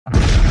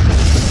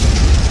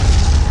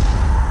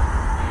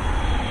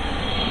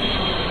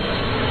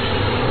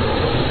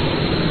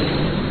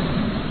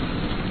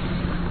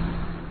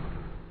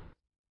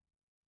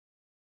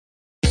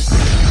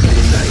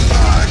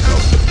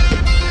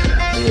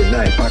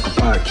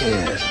Paco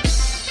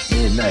Podcast.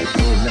 Midnight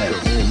Paco.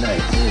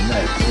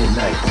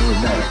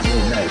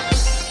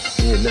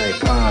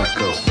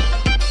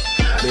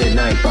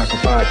 Midnight Paco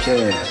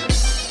Podcast.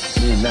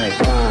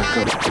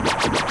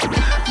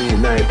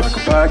 Midnight Paco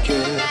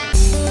Podcast.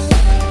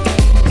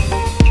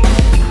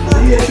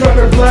 See a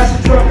trucker, flash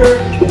a trucker.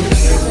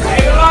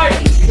 Hey,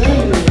 light.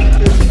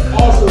 Senator is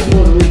also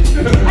Puerto Rican.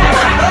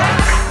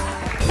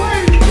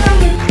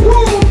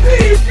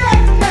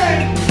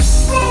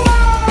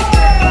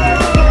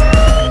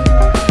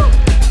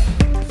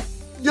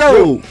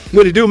 Yo,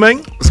 what it do, man?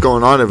 What's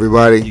going on,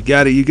 everybody? You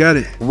got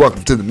it.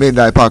 Welcome to the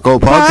Midnight Paco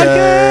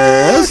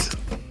Podcast.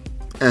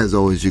 As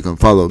always, you can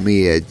follow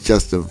me at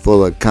Justin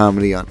Fuller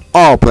Comedy on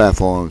all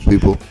platforms,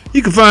 people.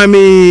 You can find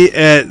me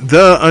at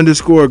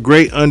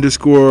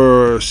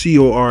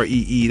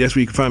 _great_COREE. That's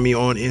where you can find me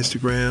on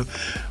Instagram.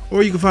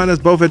 Or you can find us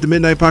both at the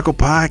Midnight Paco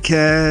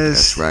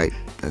Podcast.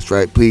 That's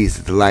right. Please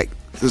hit the like,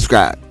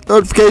 subscribe,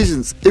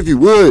 notifications, if you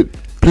would.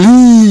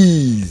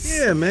 Please.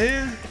 Yeah,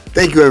 man.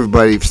 Thank you,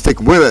 everybody, for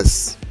sticking with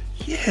us.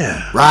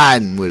 Yeah.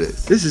 Riding with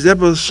us. This is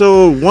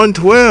episode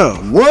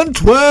 112.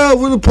 112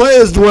 where the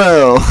players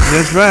dwell.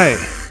 That's right.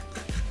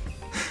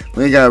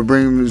 We ain't got to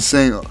bring them to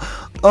sing.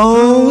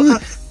 Oh,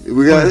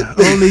 we got it.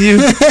 Only you.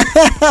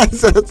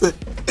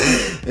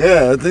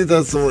 Yeah, I think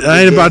that's the one.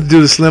 I ain't about to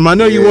do the Slim. I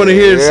know you want to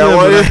hear the Slim. I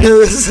want to hear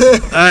this.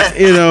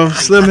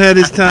 Slim had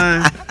his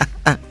time.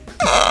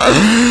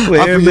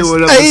 Where Miss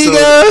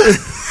Ada?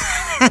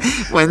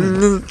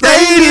 When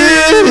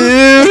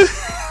Ada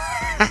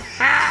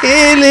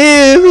can't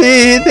live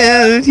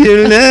without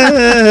your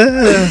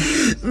love.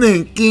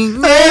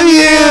 Thinking of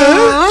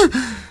you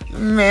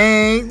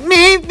make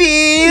me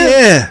feel.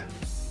 Yeah.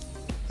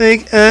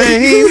 Think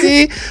I'm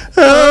the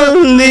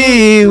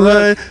only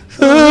one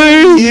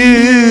for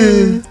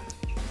you.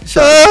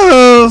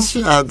 Shout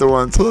out to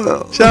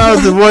 112. Shout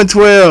out to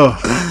 112.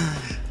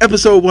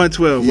 Episode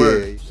 112. Yeah.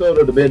 Word. Episode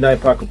of the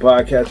Midnight Paco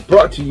Podcast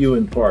brought to you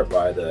in part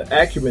by the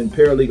Acumen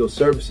Paralegal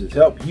Services.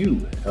 Help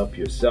you help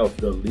yourself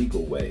the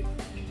legal way.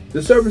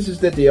 The services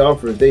that they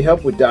offer is they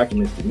help with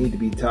documents that need to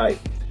be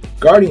typed,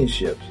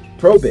 guardianships,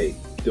 probate,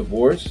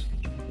 divorce,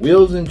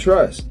 wills and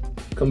trust,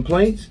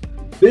 complaints,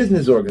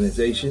 business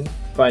organization,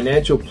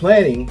 financial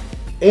planning,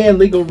 and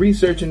legal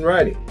research and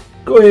writing.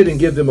 Go ahead and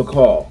give them a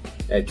call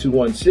at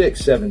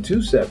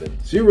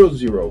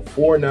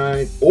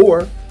 216-727-0049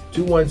 or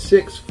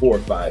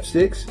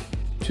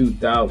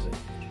 216-456-2000.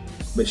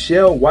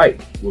 Michelle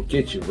White will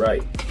get you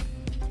right.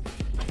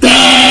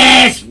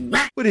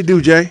 What it do,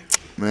 Jay?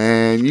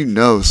 Man, you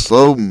know,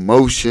 slow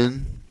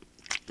motion,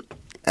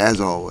 as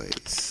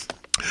always.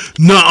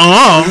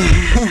 Nuh-uh.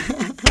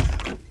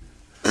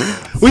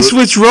 We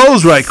switch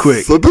roles right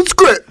quick. Flipping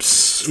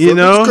scripts.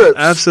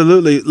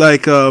 Absolutely.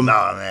 Like, Nah,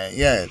 man,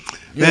 yeah.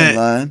 You ain't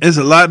lying. There's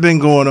a lot been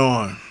going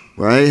on.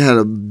 Right? Had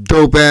a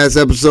dope-ass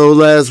episode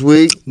last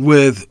week.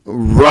 With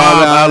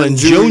Rob Allen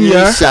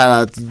Jr. Shout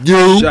out to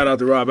you. Shout out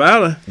to Rob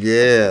Allen.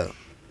 Yeah.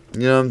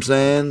 You know what I'm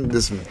saying?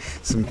 There's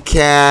some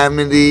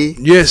comedy.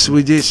 Yes,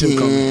 we did some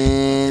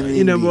comedy.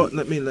 You know what?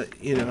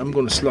 I'm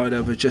going to slide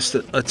over just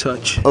a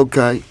touch.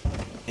 Okay.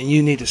 And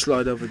you need to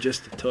slide over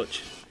just a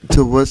touch.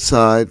 To what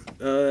side?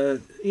 My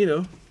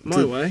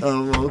way.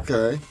 Oh,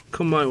 okay.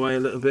 Come my way a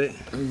little bit.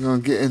 We're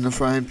going to get in the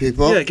frame,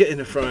 people. Yeah, get in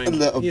the frame. A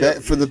little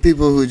bit. For the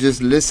people who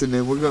just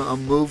listening, we're going to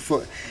move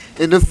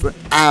in the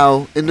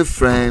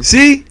frame.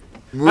 See?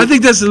 Move. I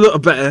think that's a little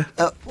better.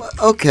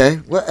 Okay,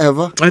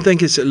 whatever. I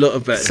think it's a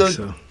little better.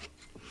 So.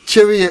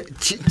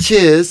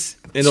 Cheers.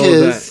 And all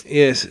that.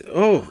 Yes.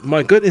 Oh,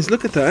 my goodness.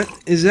 Look at that.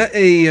 Is that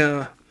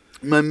a...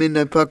 my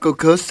Midnight Paco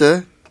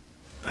coaster.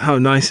 How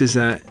nice is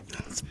that?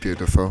 It's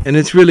beautiful. And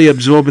it's really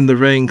absorbing the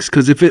rings,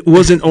 because if it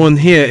wasn't on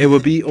here, it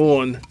would be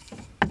on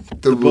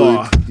the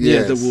bar. Wood.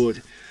 Yes. Yeah, the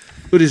wood.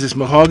 What is this,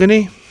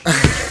 mahogany?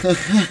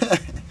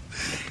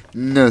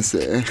 No,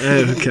 sir.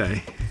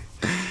 Okay.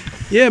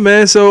 Yeah,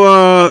 man.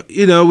 So,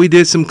 we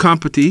did some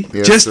company.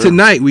 Yes, just sir.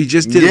 Tonight, we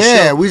just did a show.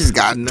 Yeah, we just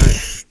got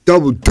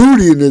double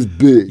duty in this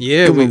bitch.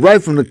 Yeah. Coming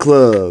right from the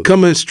club.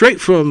 Coming straight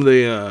from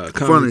the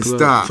Funny club.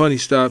 Stop. Funny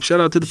Stop. Shout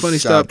out to the Funny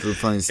Shout Stop. out to the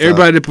Funny Stop.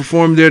 Everybody that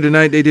performed there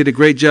tonight, they did a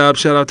great job.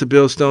 Shout out to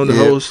Bill Stone, the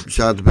host.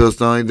 Shout out to Bill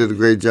Stone. He did a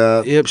great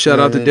job. Yep. Shout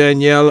out to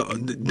Danielle.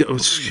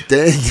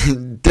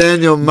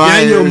 Daniel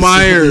Myers. Daniel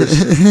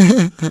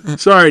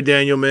Myers. Sorry,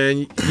 Daniel,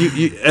 man.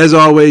 You as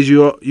always,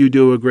 you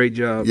do a great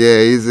job.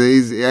 Yeah,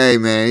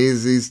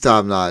 he's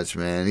top notch,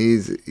 man.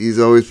 He's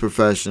always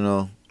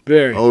professional.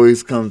 Very.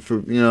 Always comes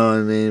for, you know what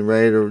I mean,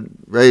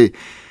 ready.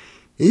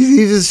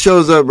 He just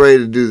shows up ready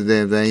to do the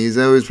damn thing. He's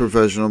always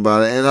professional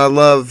about it, and I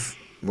love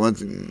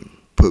once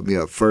put me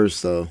up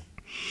first though.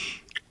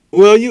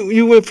 Well,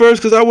 you went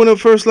first because I went up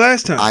first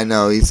last time. I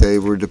know, he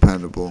said we're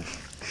dependable,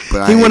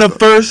 but he went up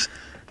first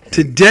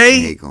today.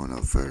 He ain't going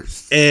up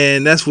first,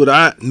 and that's what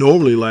I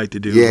normally like to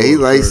do. Yeah, he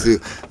likes to.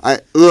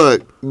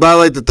 Look by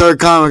like the third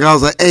comic, I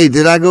was like, "Hey,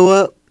 did I go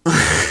up?"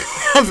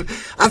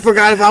 I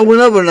forgot if I went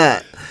up or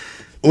not.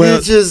 Well,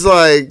 it's just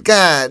like,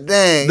 God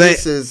dang,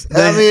 it's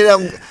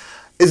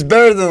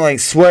better than like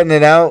sweating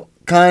it out,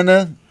 kind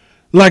of.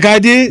 Like I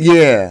did?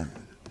 Yeah.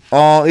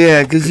 Oh,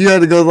 yeah, because you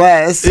had to go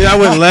last. Yeah, I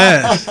went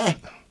last.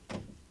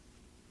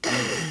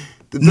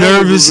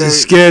 Nervous and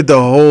scared the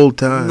whole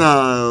time.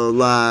 No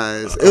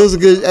lies. It was a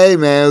good. Hey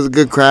man, it was a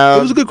good crowd.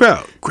 It was a good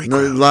crowd. Great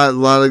crowd.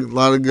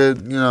 Lot of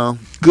good.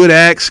 Good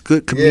acts,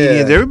 good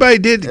comedians. Yeah. Everybody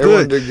did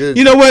Everyone good. did good.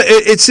 You know what?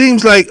 It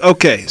seems like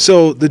okay.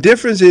 So the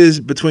difference is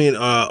between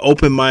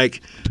open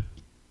mic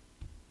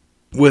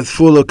with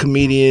full of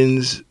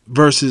comedians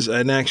versus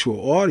an actual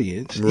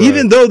audience. Right.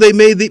 Even though they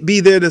may be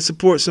there to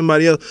support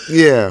somebody else.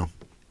 Yeah.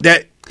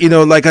 That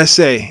like I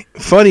say,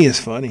 funny is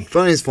funny.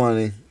 Funny is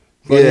funny.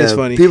 Funny is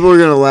funny. People are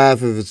gonna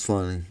laugh if it's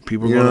funny.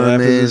 People are gonna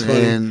laugh if it's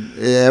funny. And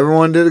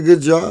everyone did a good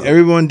job.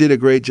 Everyone did a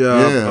great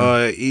job.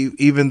 Yeah.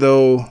 Even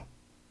though,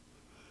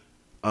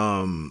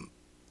 the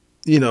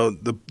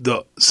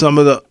some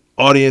of the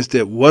audience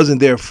that wasn't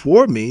there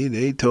for me,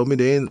 they told me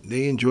they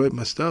enjoyed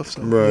my stuff.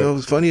 So Right. it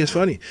was funny. It's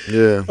funny.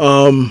 Yeah.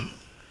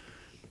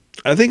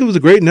 I think it was a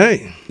great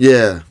night.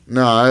 Yeah.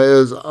 No, it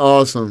was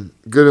awesome.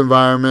 Good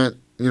environment.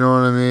 You know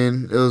what I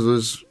mean? It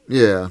was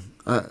yeah.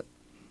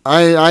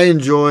 I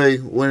enjoy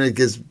when it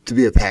gets to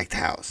be a packed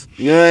house.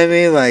 You know what I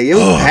mean? Like it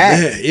was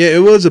packed. Man. Yeah, it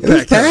was a packed. It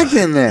was packed house.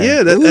 in there.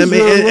 Yeah, and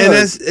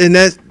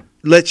that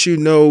lets you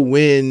know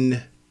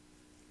when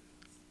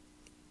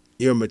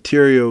your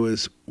material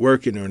is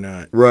working or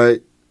not.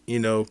 Right.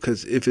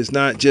 Because if it's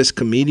not just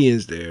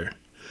comedians there,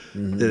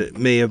 then it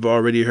may have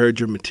already heard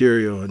your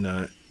material or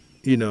not.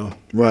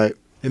 Right.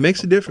 It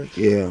makes a difference.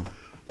 Yeah.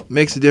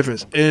 Makes a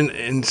difference.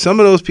 And some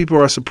of those people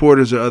are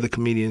supporters of other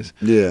comedians.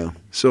 Yeah.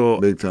 So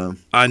big time.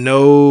 I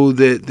know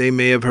that they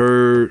may have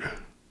heard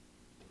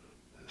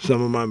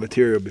some of my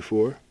material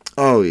before.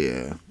 Oh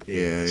yeah.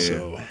 Yeah.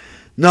 So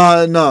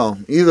no.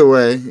 Either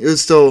way, it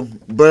was still.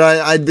 But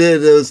I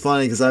did. It was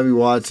funny because I be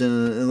watching,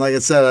 and like I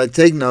said, I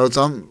take notes.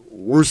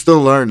 We're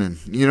still learning.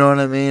 You know what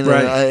I mean?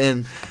 Right.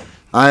 And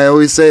I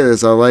always say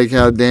this. I like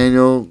how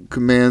Daniel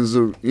commands.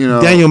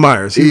 Daniel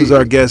Myers. He was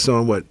our guest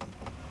on what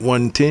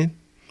 110.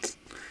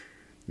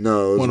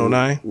 No,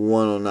 109?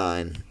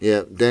 109.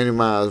 Yep, Daniel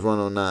Myers,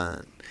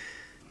 109.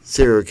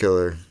 Serial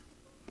killer.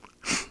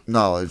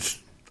 Knowledge.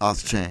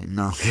 Off the chain.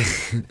 No.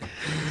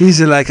 He's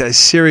like a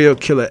serial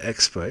killer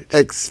expert.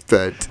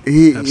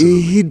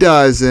 He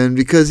dives in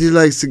because he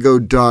likes to go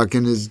dark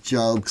in his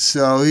jokes.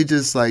 So he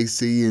just likes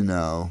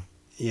to,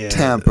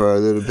 tamper a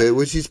little bit,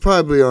 which he's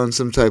probably on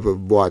some type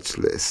of watch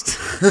list.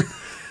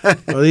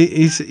 Well,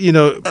 he's,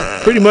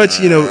 pretty much,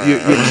 your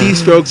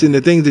keystrokes and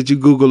the things that you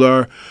Google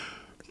are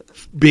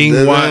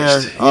being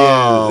watched. There.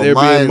 Oh, they're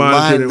being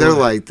monitored. They're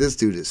like, this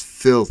dude is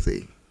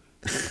filthy.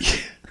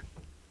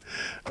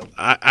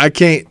 I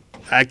can't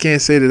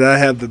say that I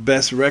have the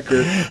best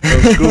record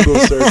of Google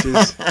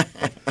searches.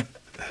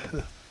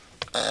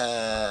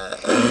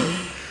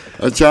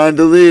 I try and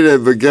delete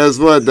it, but guess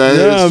what?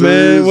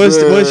 Man.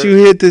 Once you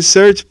hit the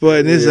search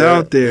button, it's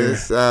out there.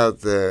 It's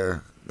out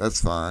there.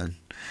 That's fine.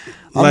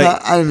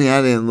 I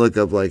didn't look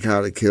up like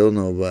how to kill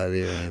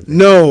nobody or anything.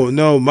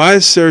 No. My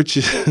search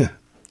is.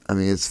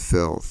 It's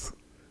filth,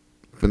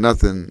 but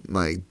nothing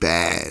like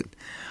bad.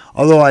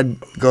 Although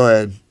go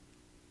ahead.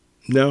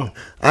 No.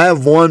 I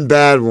have one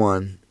bad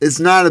one. It's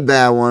not a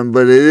bad one,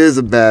 but it is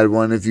a bad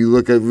one if you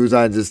look at what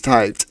I just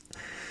typed.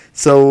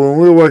 So when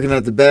we were working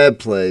at the bad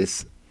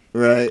place,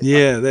 right?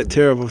 Yeah, that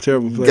terrible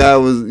place. Guy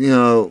was, I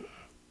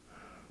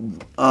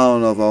don't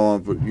know if I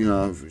want to put,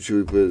 should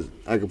we put?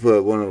 I could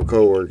put one of the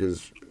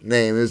coworkers'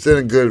 name. It's in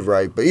a good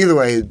right, but either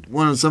way,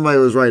 somebody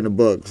was writing a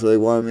book, so they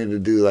wanted me to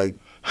do like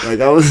I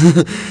was.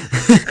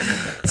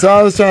 So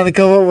I was trying to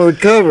come up with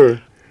a cover.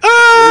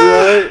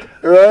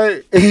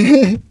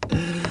 Right.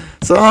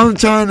 So I'm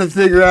trying to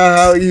figure out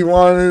how he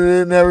wanted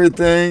it and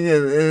everything,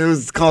 and it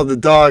was called the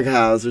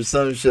Doghouse or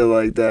some shit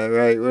like that,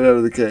 right?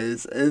 Whatever the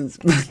case. And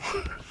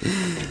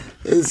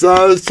so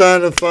I was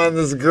trying to find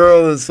this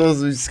girl that's supposed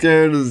to be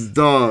scared of this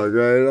dog,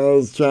 right?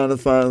 I'm trying to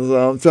find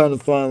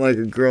like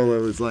a girl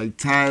that was like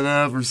tied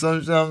up or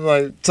something. I'm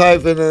like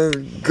typing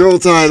in girl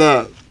tied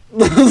up.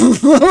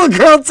 Little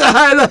girl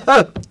tied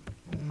up.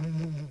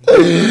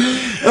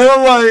 And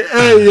I'm like,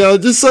 hey, yo,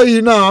 just so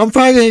you know, I'm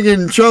probably going to get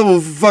in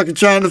trouble for fucking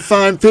trying to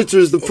find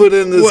pictures to put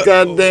in this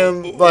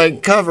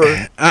goddamn,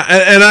 cover.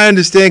 I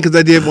understand because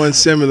I did one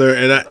similar,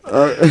 and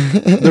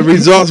the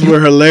results were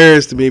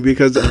hilarious to me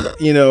because,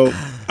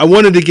 I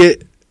wanted to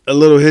get a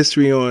little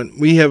history on.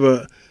 We have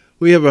a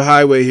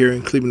highway here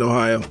in Cleveland,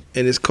 Ohio,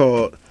 and it's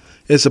a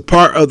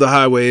part of the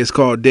highway. It's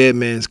called Dead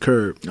Man's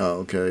Curb.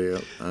 Oh, okay,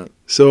 yeah.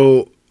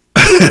 So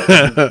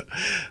I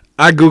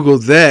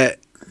Googled that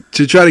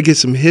to try to get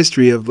some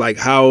history of like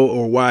how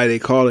or why they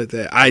call it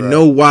that. I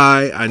know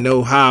why, I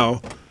know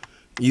how.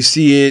 You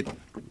see it,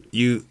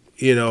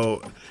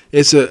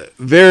 it's a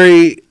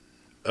very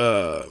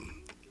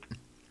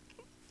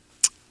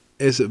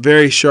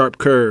sharp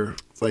curve.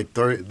 It's like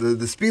 30.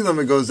 The speed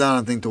limit goes down,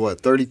 I think, to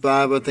what,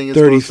 35? I think it's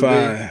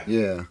 35.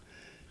 Yeah.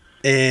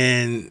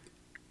 And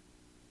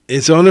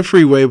It's on the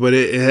freeway, but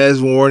it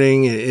has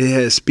warning. It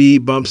has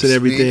speed bumps and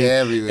everything.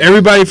 Everything.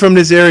 Everybody from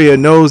this area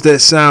knows that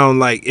sound.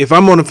 Like if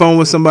I'm on the phone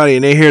with somebody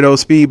and they hear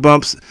those speed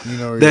bumps,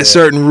 that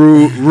certain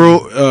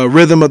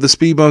rhythm of the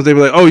speed bumps, they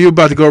be like, "Oh, you're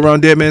about to go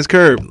around Dead Man's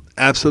Curve."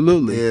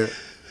 Absolutely. Yeah.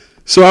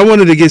 So I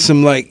wanted to get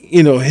some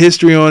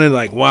history on it,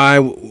 like why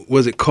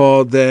was it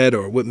called that,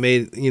 or what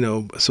made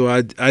So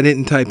I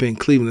didn't type in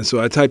Cleveland,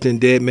 so I typed in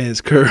Dead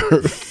Man's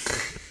Curve.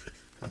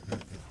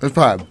 There's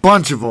probably a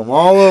bunch of them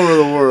all over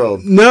the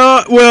world.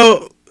 No,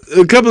 well,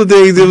 a couple of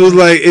things. It was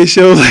like it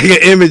showed like an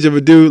image of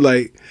a dude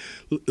like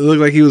looked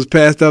like he was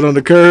passed out on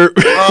the curb.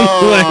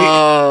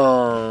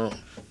 Oh.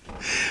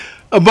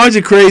 A bunch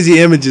of crazy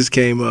images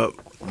came up.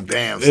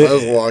 Damn, so that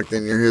was locked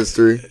in your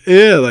history.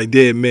 Yeah, like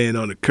dead man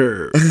on the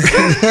curb.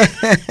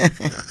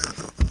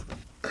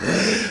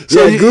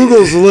 So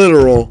Google's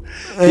literal.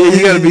 Yeah,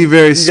 you got to be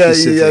very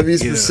specific. You got to be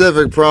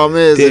specific. Problem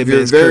is, if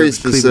you're very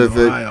specific,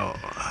 Ohio,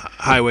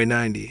 Highway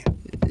 90.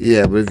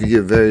 Yeah, but if you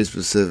get very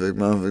specific,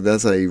 motherfucker,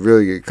 that's how you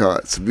really get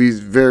caught. So be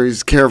very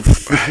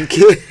careful.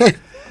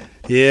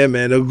 Yeah,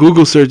 man, the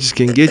Google searches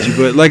can get you.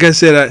 But like I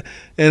said,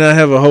 I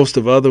have a host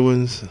of other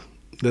ones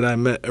that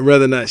I'd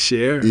rather not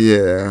share.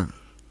 Yeah.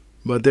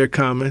 But they're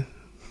common.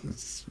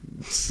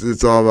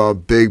 It's all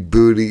about big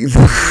booty.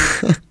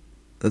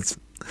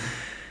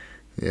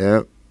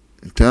 Yep.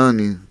 I'm telling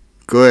you.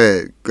 Go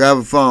ahead. Grab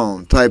a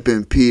phone. Type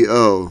in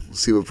P.O.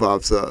 See what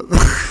pops up.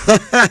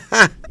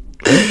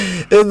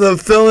 In the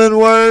fill-in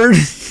word.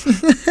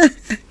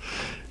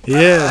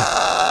 Yeah.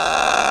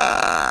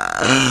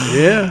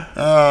 Yeah.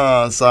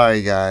 Oh,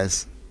 sorry,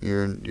 guys.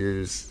 You're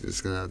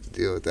just going to have to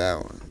deal with that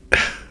one.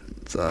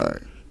 Sorry.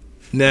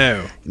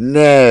 No.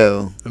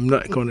 I'm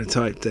not going to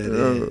type that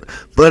in.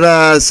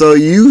 But, so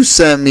you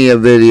sent me a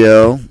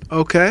video.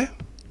 Okay.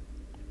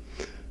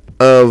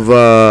 Of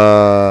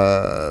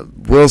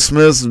Will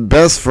Smith's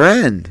best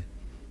friend.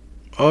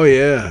 Oh,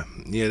 yeah.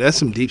 Yeah, that's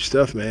some deep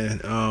stuff, man.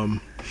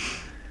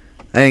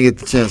 I didn't get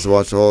the chance to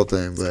watch the whole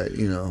thing, but,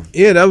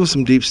 Yeah, that was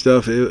some deep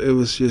stuff. It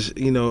was just,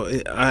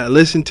 I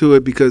listened to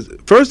it because,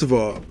 first of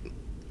all,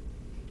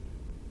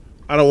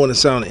 I don't want to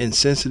sound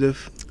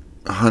insensitive.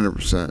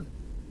 100%.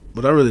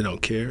 But I really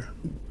don't care.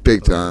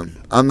 Big time.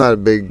 I'm not a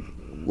big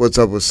what's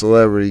up with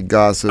celebrity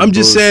gossip. I'm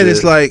just saying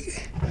it's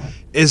like,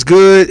 it's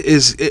good.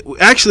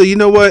 Actually, you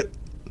know what?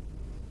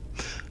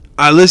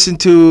 I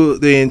listened to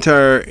the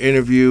entire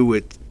interview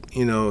with,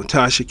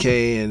 Tasha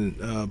K and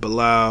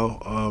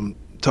Bilal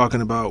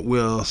talking about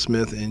Will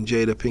Smith and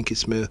Jada Pinkett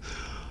Smith.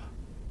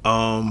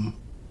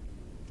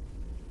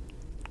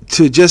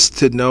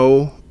 To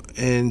know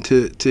and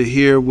to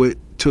hear what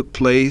took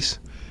place.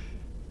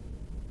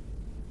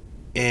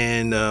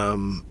 And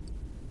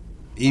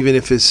even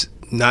if it's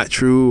not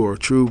true or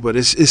true, but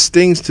it's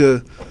things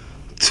to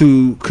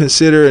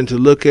consider and to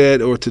look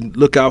at or to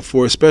look out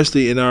for,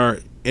 especially in our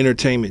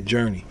entertainment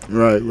journey.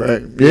 Right.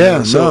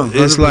 Yeah. So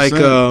it's like,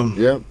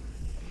 yep.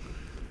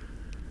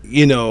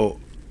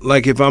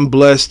 Like if I'm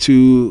blessed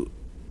to,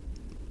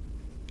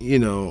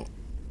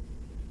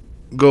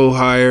 go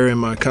higher in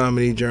my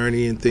comedy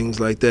journey and things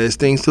like that, it's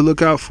things to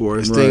look out for.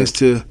 It's things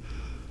to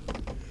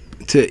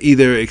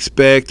either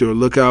expect or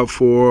look out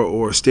for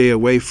or stay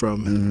away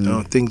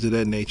from, things of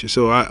that nature.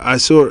 So I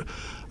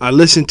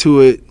listened to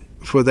it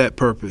for that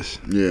purpose.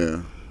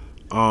 Yeah.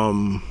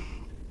 And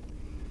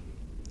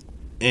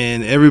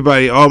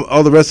everybody,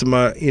 all the rest of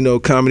my,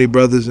 comedy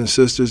brothers and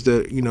sisters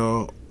that,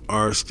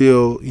 are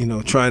still,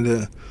 trying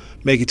to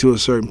make it to a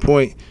certain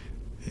point,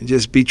 and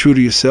just be true to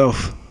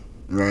yourself.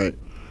 Right.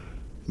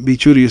 Be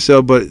true to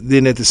yourself, but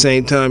then at the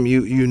same time,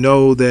 you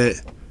know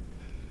that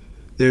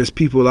there's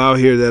people out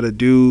here that'll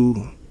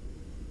do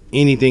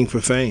anything for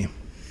fame.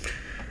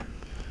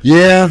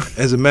 Yeah.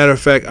 As a matter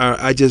of fact,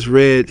 I just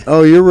read.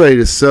 Oh, you're ready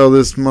to sell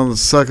this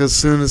motherfucker as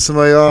soon as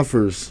somebody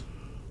offers.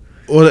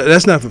 Well,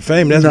 that's not for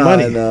fame. That's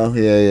money. No.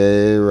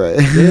 Yeah, right.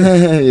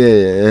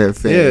 Yeah.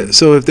 Fame. Yeah.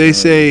 So if they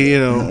say,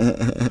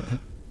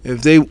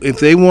 if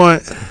they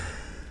want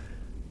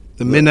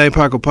the Midnight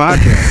Paco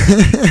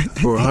Podcast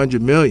for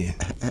 $100 million,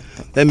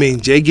 that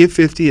means Jay get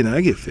 50 and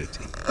I get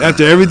 50.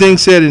 After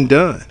everything's said and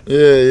done.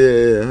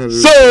 Yeah.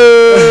 So,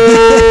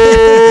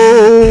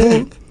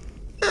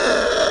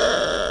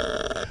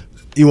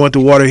 you want the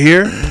water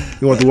here?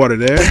 You want the water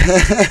there?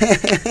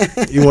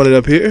 You want it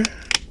up here?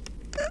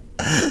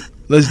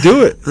 Let's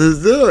do it.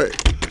 Is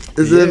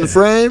it in the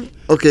frame?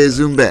 Okay,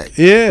 zoom back.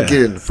 Yeah.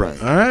 Get in the frame.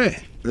 All right.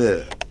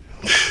 Yeah.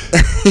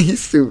 You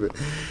stupid.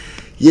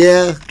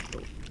 Yeah.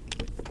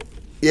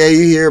 Yeah,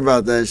 you hear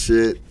about that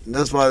shit.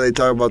 That's why they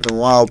talk about the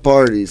wild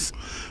parties.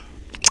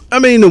 I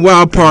mean, the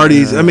wild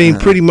parties,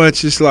 pretty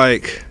much it's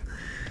like,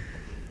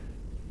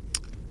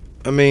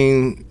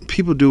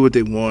 people do what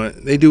they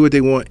want. They do what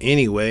they want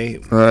anyway.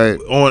 Right.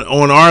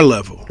 On our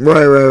level.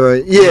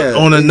 Right. Yeah.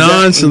 On a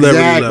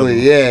non-celebrity level.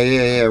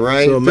 Yeah,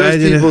 right. So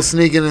there's people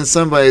sneaking in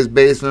somebody's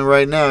basement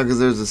right now because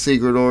there's a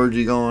secret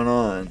orgy going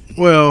on.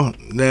 Well,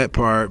 that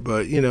part,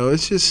 but,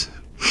 it's just,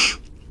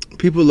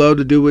 people love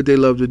to do what they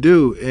love to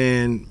do.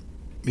 And,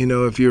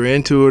 if you're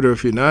into it or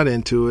if you're not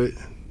into it,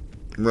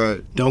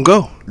 right, don't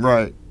go.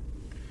 Right.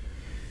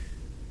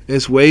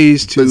 It's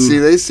ways to. But see,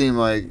 they seem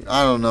like,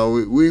 I don't know.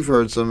 We've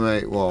heard so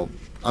many. Well,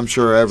 I'm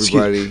sure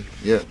everybody.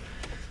 Yeah.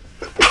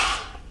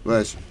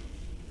 Bless you.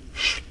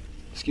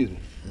 Excuse me.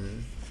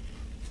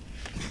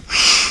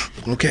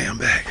 Okay, I'm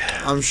back.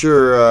 I'm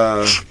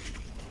sure,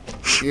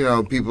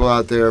 people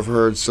out there have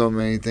heard so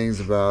many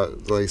things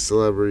about, like,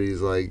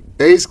 celebrities, like,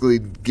 basically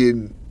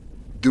doing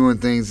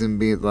things and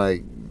being,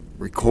 like,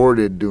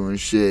 recorded doing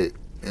shit,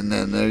 and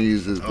then they're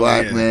used as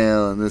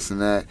blackmail and this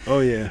and that.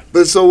 Oh, yeah.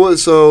 But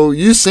so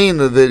you seen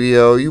the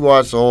video, you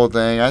watched the whole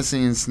thing. I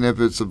seen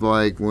snippets of,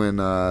 like, when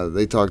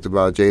they talked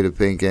about Jada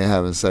Pinkett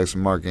having sex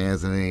with Mark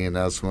Anthony, and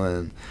that's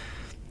when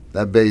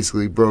that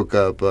basically broke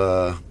up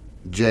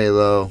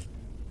J-Lo.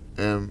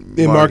 And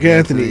Mark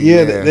Anthony.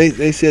 Yeah.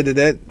 They said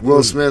that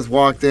Will Smith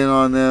walked in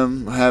on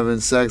them having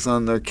sex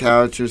on their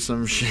couch or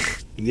some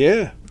shit.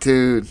 Yeah.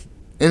 Dude.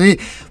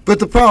 But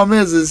the problem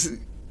is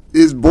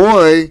his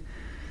boy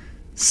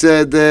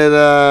said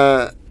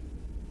that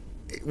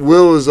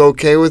Will was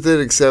okay with it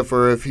except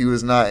for if he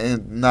was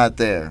not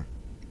there.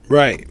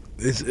 Right.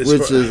 Which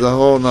is a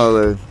whole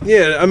nother.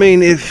 Yeah, I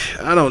mean,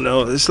 I don't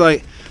know. It's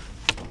like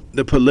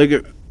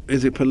the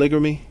is it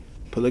polygamy?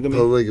 Polygamy.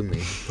 Well,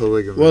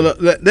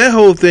 that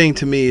whole thing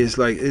to me is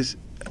like it's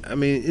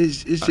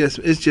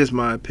just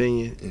my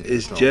opinion.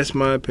 It's just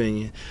my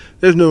opinion.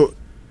 There's no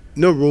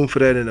room for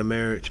that in a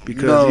marriage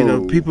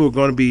because people are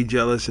going to be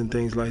jealous and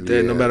things like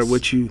that. Yes. No matter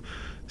what you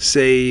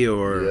say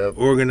or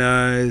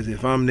organize.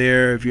 If I'm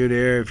there, if you're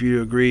there, if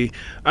you agree,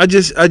 I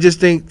just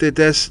think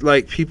that's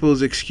like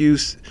people's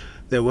excuse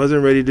that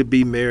wasn't ready to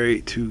be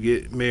married to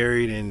get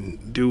married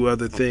and do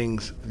other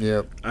things.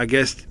 Yep. I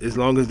guess as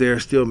long as they're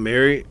still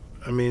married.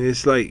 I mean,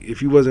 it's like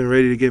if you wasn't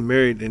ready to get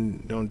married,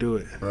 then don't do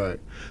it. Right.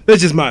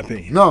 That's just my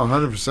opinion. No,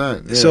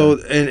 100%. Yeah. So,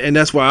 and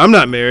that's why I'm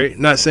not married.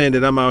 Not saying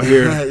that I'm out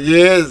here.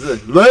 Yes,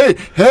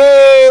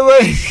 hey,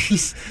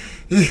 ladies.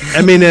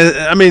 I mean,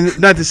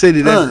 not to say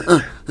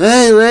that.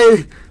 Hey,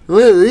 lady,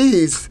 what are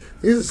these?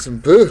 These are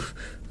some poo.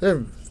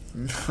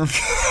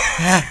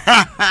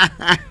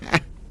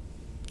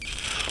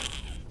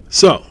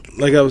 So,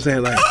 like I was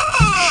saying, like,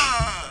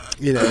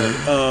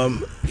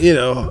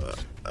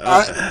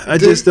 I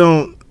just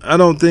don't. I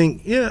don't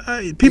think,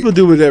 people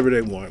do whatever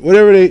they want.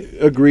 Whatever they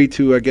agree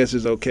to, I guess,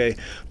 is okay.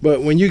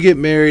 But when you get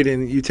married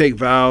and you take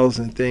vows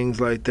and things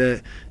like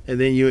that, and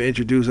then you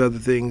introduce other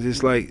things,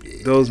 it's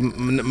like those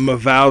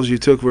vows you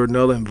took were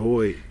null and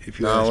void.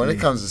 When it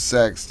comes to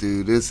sex,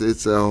 dude,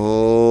 it's a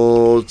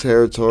whole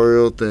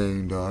territorial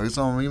thing, dog.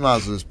 You might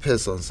as well just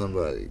piss on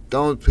somebody.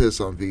 Don't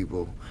piss on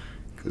people,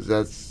 because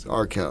that's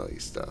R. Kelly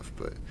stuff,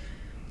 but...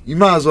 You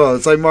might as well.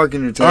 It's like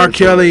marking your territory. R.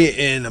 Kelly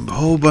and a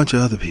whole bunch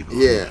of other people.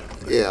 Yeah,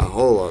 a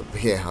whole lot.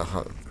 Yeah.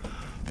 A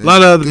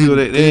lot of other people.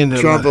 Did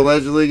Trump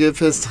allegedly get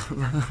pissed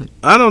on?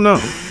 I don't know.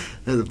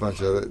 There's a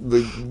bunch of it.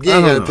 You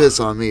ain't gonna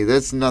piss on me.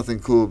 That's nothing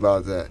cool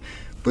about that.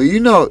 But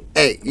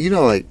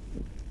like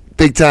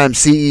big time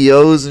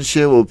CEOs and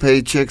shit will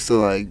pay chicks to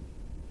like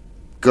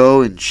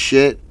go and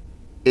shit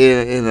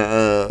in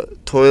a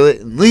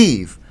toilet and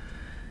leave.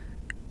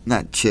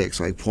 Not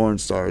chicks, like porn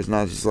stars,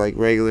 not just like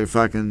regular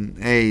fucking,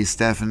 hey,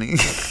 Stephanie,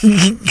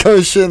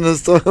 go shit in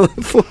this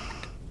toilet for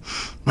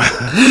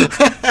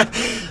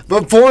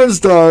But porn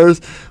stars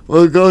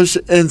will go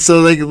and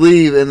so they can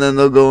leave and then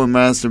they'll go and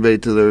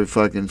masturbate to their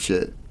fucking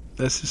shit.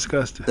 That's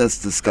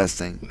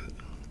disgusting.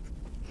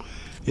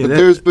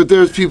 Yeah, but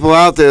there's people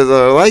out there that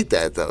are like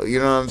that, though. You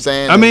know what I'm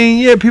saying? I mean,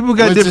 yeah, people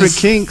got different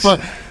kinks.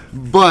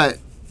 But,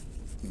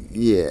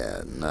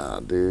 yeah,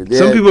 nah, dude. Yeah.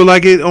 Some people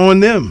like it on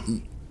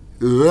them.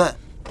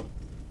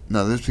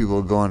 No, there's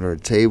people go under a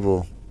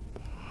table.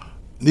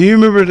 Do you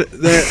remember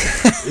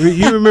that?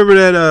 You remember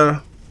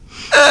that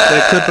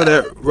clip of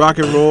that rock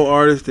and roll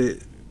artist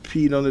that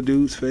peed on the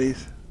dude's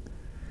face?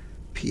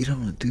 Peed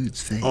on the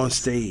dude's face? On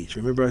stage.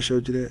 Remember I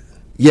showed you that?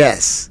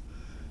 Yes.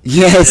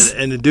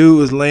 And the dude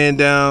was laying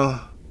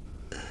down,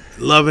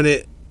 loving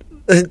it,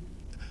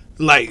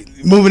 like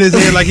moving his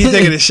head like he's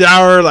taking a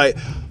shower, like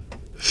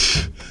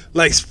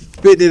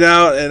spitting it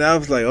out. And I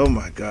was like, oh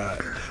my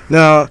God.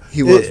 Now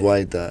he was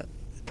white, that.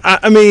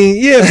 I mean,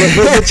 yeah,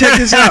 but check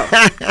this out.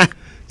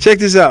 Check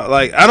this out.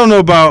 Like, I don't know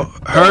about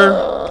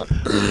her,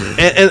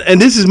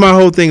 and this is my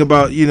whole thing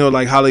about,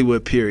 like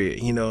Hollywood,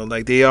 period.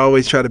 Like they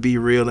always try to be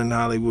real in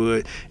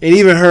Hollywood, and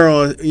even her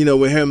on,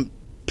 with him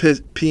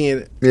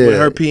peeing, with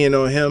her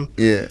peeing on him.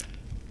 Yeah.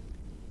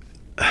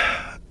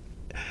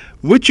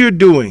 What you're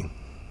doing,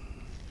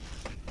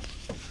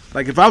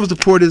 like if I was to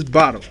pour this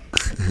bottle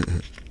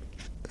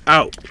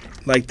out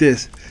like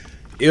this.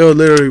 It'll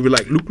literally be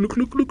like, look,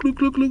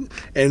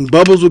 and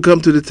bubbles would come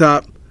to the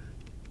top,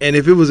 and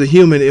if it was a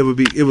human, it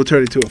would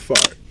turn into a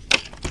fart.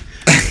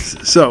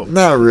 So,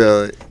 not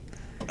really.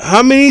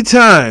 How many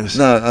times?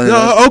 No.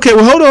 Okay,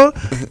 well, hold on.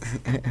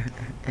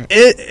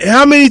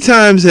 How many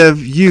times have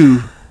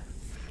you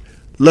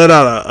let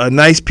out a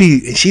nice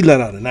pee, and she let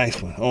out a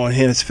nice one on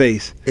his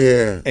face?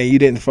 Yeah. And you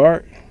didn't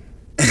fart?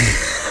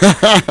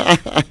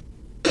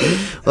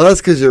 Well, that's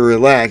because you're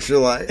relaxed. You're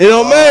like, it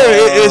don't matter.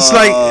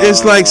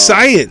 It's like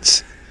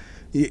science.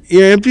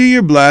 You empty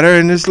your bladder,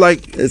 and it's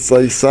like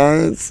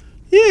science.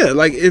 Yeah,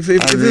 like if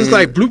it was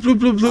like bloop bloop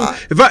bloop bloop.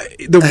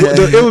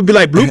 It would be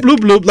like bloop bloop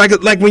bloop,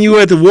 like when you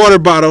were at the water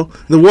bottle,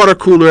 the water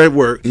cooler at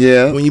work.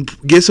 Yeah. When you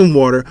get some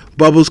water,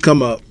 bubbles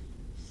come up.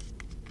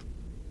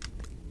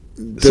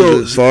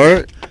 Does it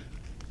fart?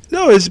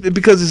 No, it's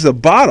because it's a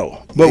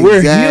bottle. But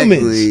we're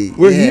humans.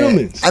 We're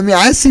humans. I mean,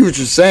 I see what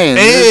you're saying.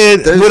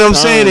 And there's what I'm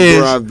saying is,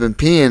 where I've been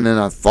peeing and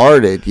I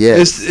farted.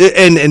 Yes.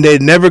 And they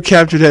never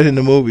capture that in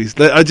the movies.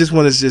 I just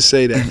want to just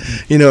say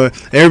that. You know,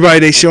 everybody,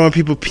 they showing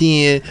people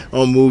peeing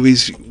on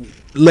movies,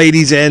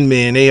 ladies and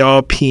men, they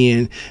all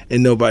peeing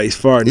and nobody's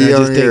farting. You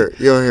don't hear.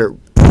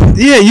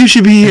 Yeah, you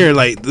should be here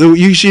like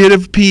you should hear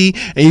the pee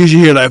and you should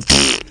hear like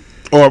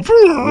or.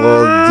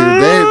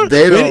 Well, dude,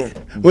 they don't.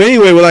 Well,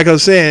 anyway, like I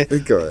was saying,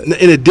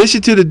 in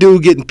addition to the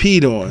dude getting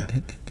peed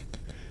on,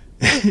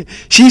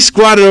 she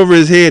squatted over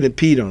his head and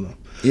peed on him.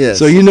 Yes.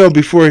 So you know,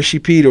 before she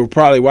peed, or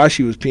probably while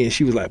she was peeing,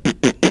 she was like,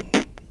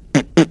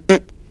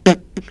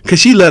 because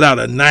she let out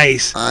a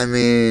nice. I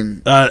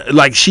mean,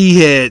 like she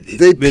had.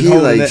 They been pee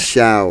like that.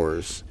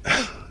 Showers.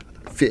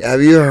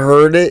 Have you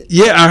heard it?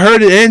 Yeah, I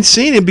heard it and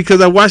seen it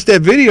because I watched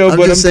that video. I'm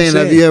just saying,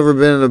 have you ever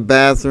been in a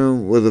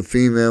bathroom with a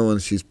female when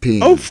she's peeing?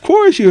 Oh, of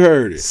course you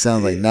heard it.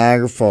 Sounds like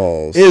Niagara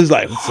Falls. It was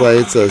like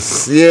it's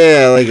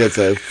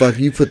a fuck.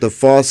 You put the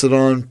faucet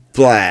on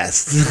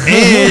blast,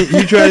 and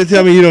you try to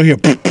tell me you don't hear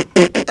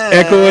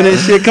echoing and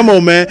shit. Come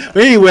on, man.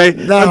 But anyway,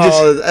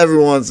 no, every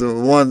once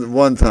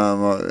one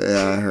time,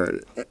 I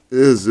heard it. It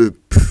was a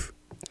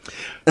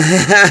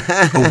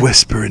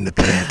whisper in the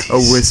panties. A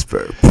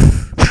whisper.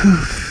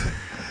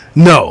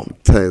 No.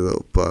 Tell you a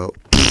little about.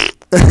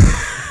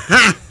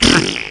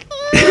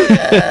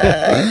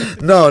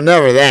 No,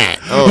 never that.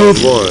 Oh,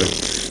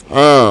 boy.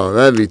 Oh,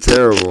 that'd be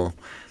terrible.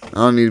 I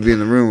don't need to be in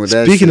the room with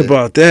that shit. Speaking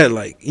about that,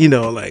 like, you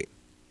know, like,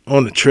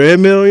 on the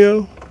treadmill,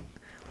 yo.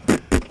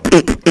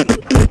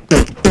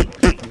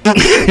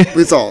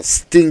 It's all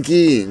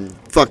stinky and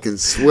fucking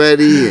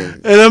sweaty.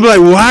 And I'm like,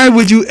 why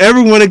would you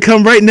ever want to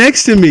come right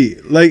next to me?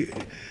 Like,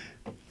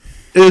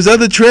 there's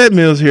other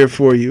treadmills here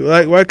for you.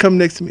 Like, why come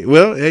next to me?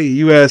 Well, hey,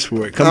 you asked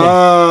for it. Come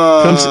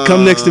on.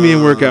 Come next to me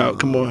and work out.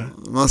 Come on.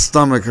 My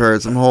stomach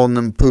hurts. I'm holding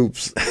them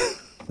poops.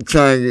 I'm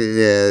trying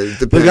to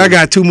get, Look, I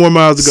got 2 more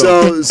miles to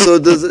go. So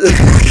does it...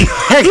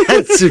 I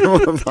got 2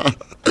 more miles.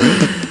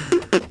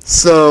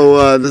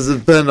 So, does it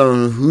depend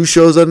on who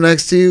shows up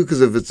next to you?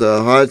 Because if it's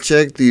a hot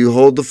chick, do you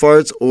hold the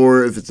farts?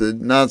 Or if it's a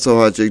not so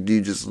hot chick, do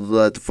you just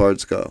let the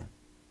farts go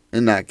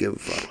and not give a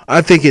fuck?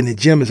 I think in the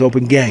gym it's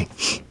open game.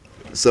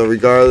 So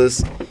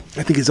regardless,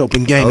 I think it's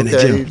open game in the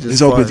gym.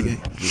 It's open game.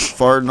 Just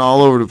farting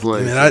all over the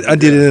place. Man, I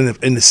did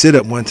it in the sit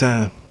up one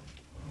time.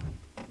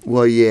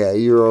 Well, yeah,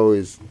 you're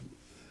always,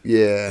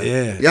 yeah.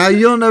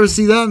 You don't never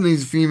see that in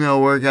these female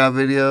workout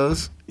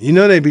videos. You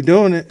know they be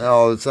doing it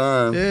all the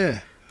time. Yeah.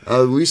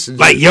 We should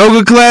like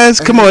yoga class.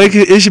 Come on,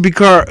 it should be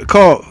called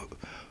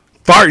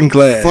farting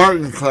class.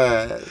 Farting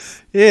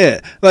class.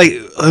 Yeah, like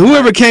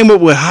whoever came up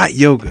with hot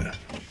yoga.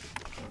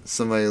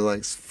 Somebody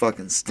likes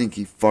fucking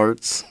stinky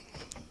farts.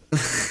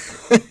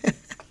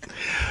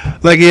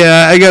 Like,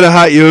 yeah, I got a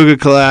hot yoga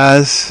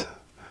class.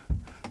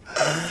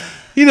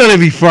 You know they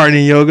be farting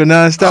in yoga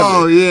nonstop.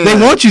 Oh, yeah. They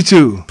want you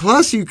to.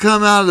 Plus, you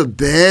come out of the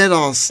bed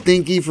all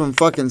stinky from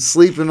fucking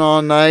sleeping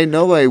all night.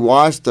 Nobody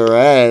washed their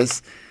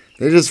ass.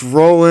 They just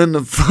roll in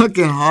the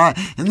fucking hot.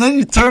 And then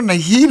you turn the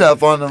heat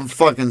up on them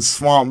fucking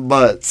swamp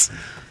butts.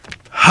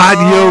 Hot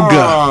yoga.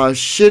 Oh,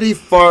 shitty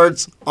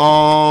farts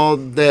all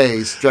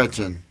day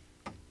stretching.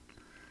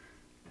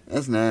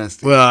 That's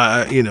nasty.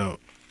 Well, you know.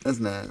 That's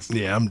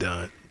nasty. Yeah, I'm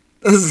done.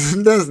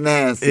 That's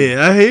nasty.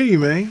 Yeah, I hear you,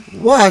 man.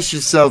 Wash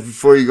yourself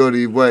before you go to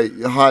your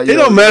hot yoga. It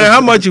don't matter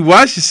how much you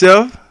wash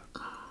yourself.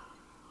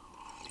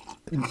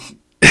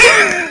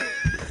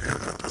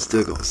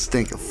 Still gonna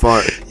stink a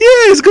fart.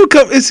 Yeah, it's gonna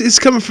come. It's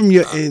coming from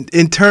your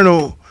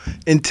internal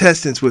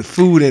intestines with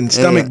food and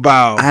stomach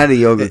bowel. I had a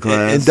yoga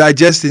class and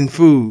digesting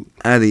food.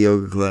 I had a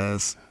yoga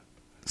class.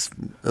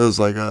 It was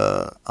like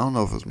I don't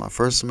know if it was my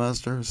first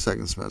semester or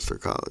second semester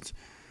of college.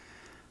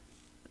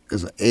 It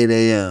was 8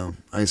 a.m.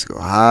 I used to go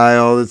high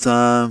all the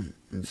time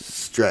and just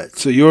stretch.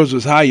 So yours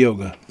was high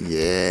yoga?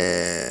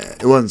 Yeah.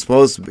 It wasn't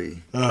supposed to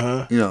be.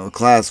 Uh-huh. You know,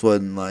 class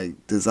wasn't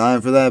like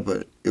designed for that,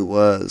 but it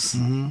was.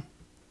 Mm-hmm.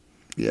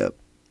 Yep.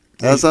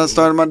 That's how I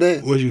started my day.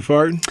 Was you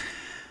farting?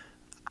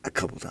 A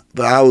couple times.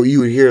 But you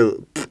would hear...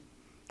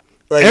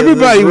 Like,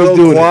 everybody was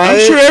doing quiet.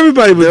 It. I'm sure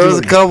everybody was doing it. There was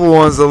a couple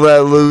ones to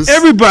let loose.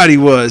 Everybody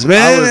was,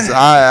 man.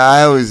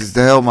 I always used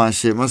to held my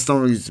shit. My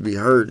stomach used to be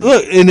hurting.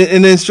 Look, and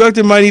the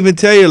instructor might even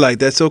tell you, like,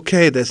 that's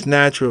okay. That's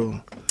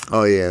natural.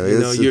 Oh, yeah. You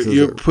know,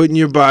 you're putting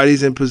your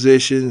bodies in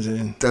positions.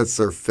 And that's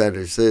their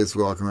fetish. They just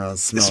walking around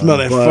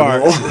smelling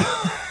farts.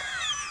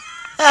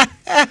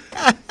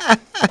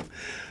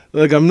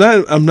 Look, I'm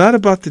not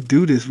about to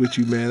do this with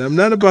you, man. I'm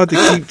not about to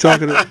keep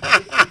talking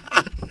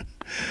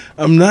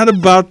I'm not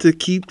about to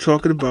keep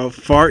talking about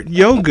fart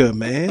yoga,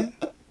 man.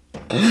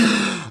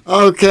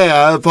 Okay,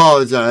 I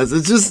apologize.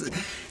 It's just,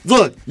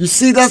 look, you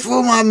see, that's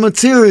what my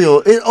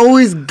material, it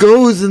always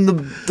goes in the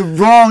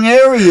wrong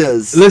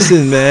areas.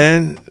 Listen,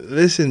 man.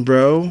 Listen,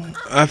 bro.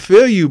 I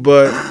feel you,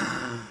 but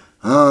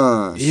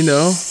Oh, You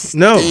know,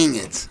 no. Dang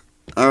it.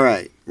 All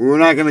right. We're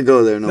not going to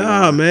go there no more.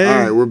 Nah, man.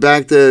 All right. We're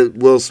back to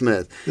Will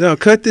Smith. No,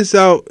 cut this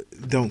out.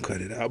 Don't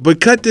cut it out. But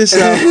cut this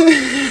out.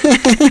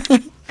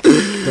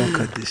 Don't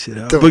cut this shit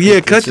out. Don't but yeah,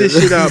 cut cut this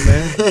this shit out,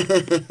 man.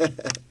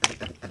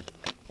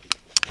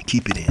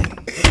 Keep it in.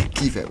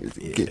 Keep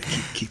everything. Yeah,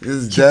 This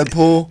is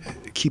Deadpool.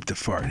 Keep the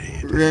fart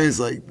in. Ray's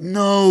like,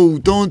 no,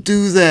 don't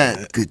do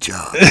that. Good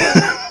job.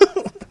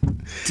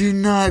 Do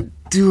not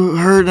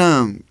hurt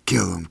him.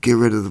 Kill him. Get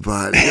rid of the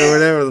body. Or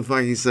whatever the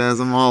fuck he says.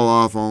 I'm all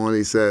off on what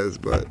he says,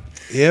 but.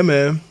 Yeah,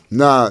 man.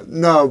 No,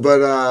 but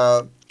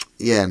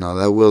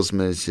that Will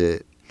Smith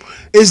shit.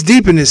 It's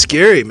deep and it's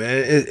scary,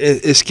 man.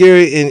 It's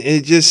scary, and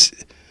it just,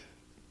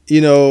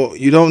 you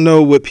don't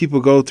know what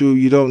people go through.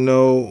 You don't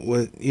know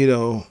what,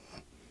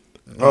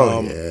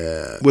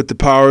 what the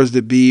powers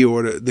that be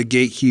or the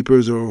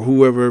gatekeepers or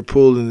whoever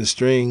pulling the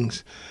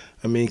strings.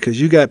 I mean, because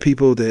you got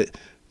people that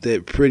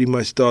pretty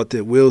much thought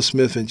that Will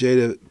Smith and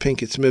Jada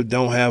Pinkett Smith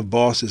don't have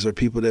bosses or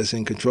people that's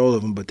in control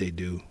of them, but they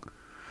do.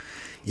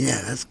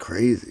 Yeah, that's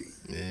crazy.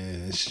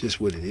 Yeah, it's just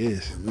what it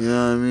is. You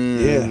know what I mean?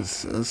 Yeah.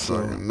 That's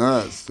fucking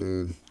nuts,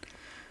 dude.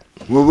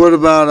 Well, what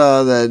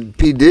about that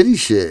P. Diddy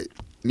shit?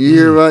 You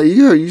hear about?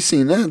 You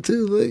seen that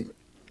too? Like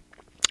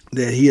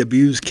that he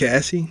abused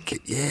Cassie.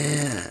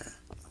 Yeah.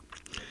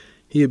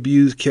 He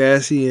abused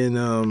Cassie,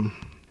 and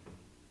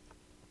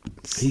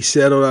he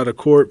settled out of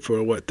court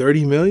for what,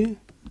 $30 million?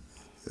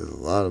 It's a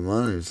lot of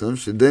money or some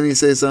shit. Didn't he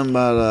say something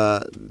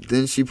about?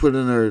 Didn't she put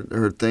in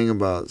her thing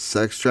about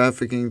sex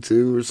trafficking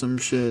too or some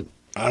shit?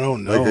 I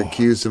don't know. Like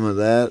accused him of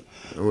that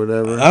or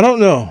whatever. I don't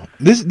know.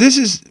 This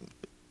is.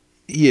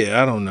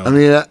 Yeah, I don't know. I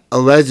mean,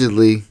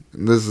 allegedly,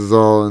 this is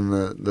all in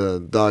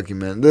the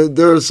document.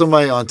 There was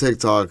somebody on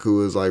TikTok who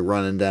was like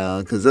running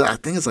down because I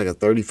think it's like a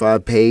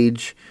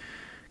 35-page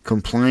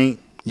complaint.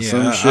 Yeah,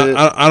 some shit.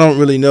 I don't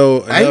really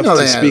know enough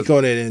to speak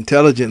on it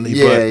intelligently.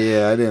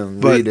 Yeah, I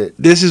didn't read it.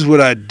 This is what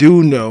I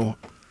do know,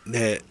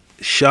 that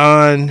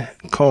Sean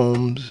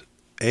Combs,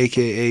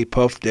 a.k.a.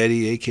 Puff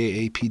Daddy,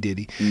 a.k.a. P.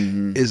 Diddy,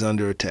 is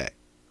under attack.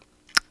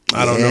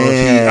 I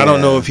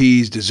don't know if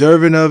he's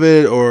deserving of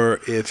it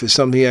or if it's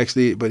something he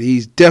actually, but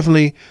he's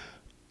definitely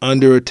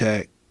under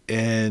attack,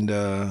 and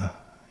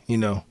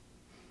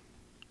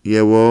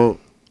Yeah, well,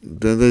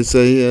 then they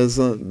say he has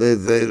some.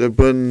 They're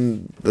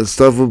putting the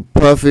stuff with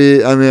Puffy.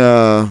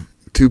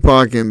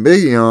 Tupac and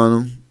Biggie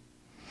on him.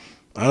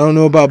 I don't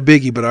know about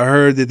Biggie, but I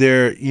heard that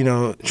they're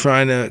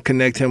trying to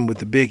connect him with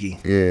the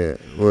Biggie. Yeah,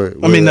 with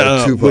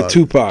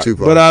Tupac.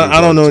 But I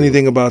don't know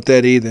anything about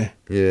that either.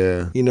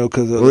 Yeah,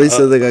 because he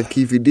said they got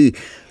Keefy D,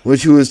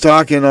 which he was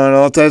talking on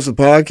all types of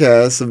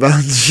podcasts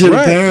about the shit.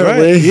 Right,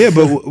 apparently, right. Yeah,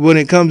 but when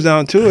it comes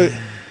down to it,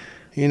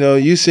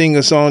 you sing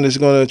a song that's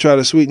going to try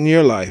to sweeten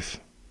your life.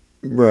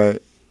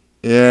 Right.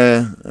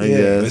 Yeah, I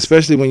guess.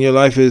 Especially when your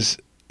life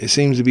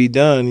seems to be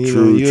done.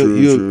 True.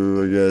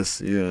 I guess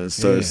you're gonna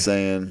start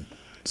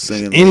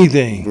singing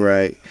anything.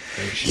 Right.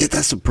 Yeah,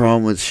 that's the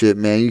problem with shit,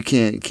 man. You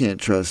can't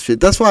trust shit.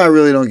 That's why I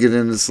really don't get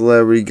into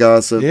celebrity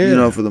gossip.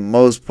 Yeah. For the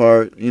most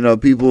part,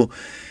 people.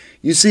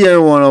 You see,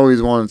 everyone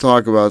always want to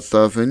talk about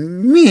stuff,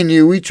 and me and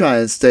you, we try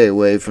and stay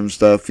away from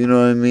stuff. You know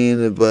what I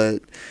mean?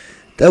 But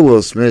that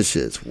Will Smith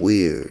shit's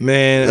weird,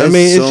 man.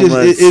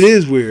 It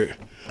is weird.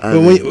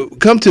 But when you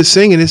come to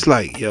singing, it's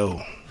like,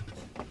 yo,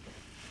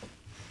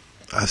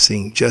 I've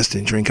seen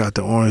Justin drink out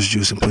the orange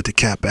juice and put the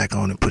cap back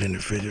on and put it in the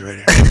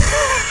refrigerator.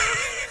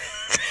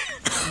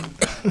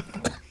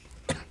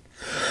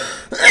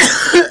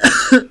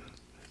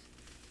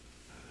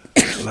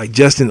 Like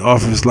Justin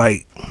offers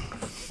like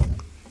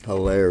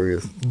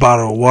hilarious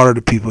bottle of water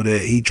to people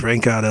that he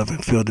drank out of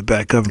and filled it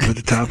back up and put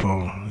the top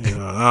on.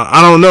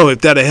 I don't know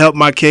if that'll help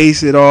my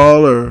case at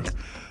all,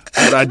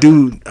 but I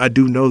do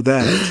know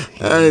that.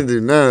 I didn't do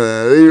none of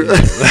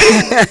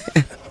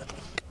that.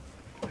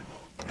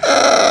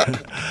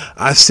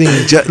 I've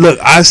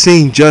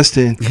seen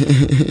Justin.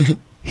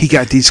 He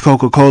got these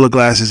Coca-Cola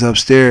glasses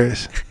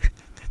upstairs.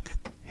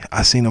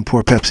 I seen him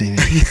pour Pepsi in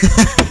it.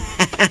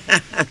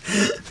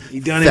 He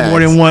done it more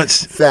than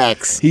once.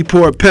 Facts. He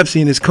poured Pepsi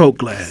in his Coke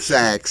glass.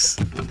 Facts.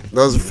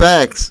 Those are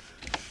facts.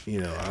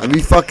 I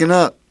be fucking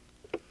up,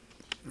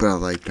 but I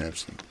like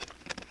Pepsi.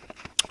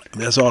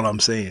 That's all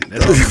I'm saying.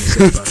 That's all I'm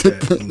saying about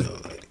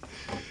that.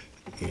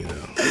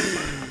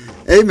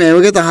 Hey man,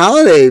 we got the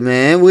holiday,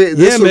 man.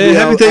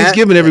 Happy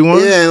Thanksgiving,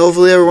 everyone. Yeah,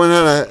 hopefully everyone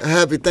had a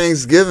happy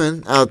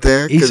Thanksgiving out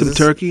there. Eat some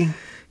turkey.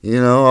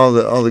 All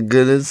the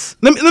goodies.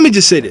 Let me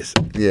just say this.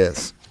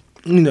 Yes.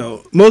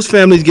 Most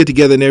families get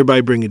together and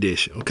everybody bring a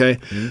dish, okay?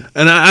 Mm-hmm.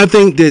 And I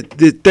think that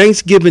the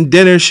Thanksgiving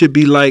dinner should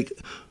be like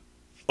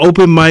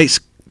open mics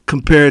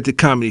compared to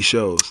comedy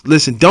shows.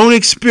 Listen, don't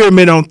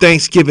experiment on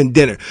Thanksgiving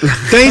dinner.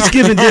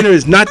 Thanksgiving dinner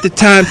is not the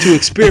time to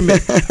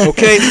experiment,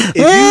 okay?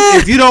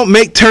 If you don't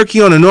make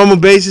turkey on a normal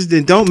basis,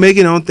 then don't make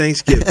it on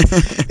Thanksgiving.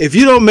 If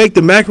you don't make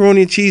the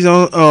macaroni and cheese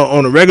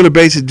on a regular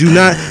basis, do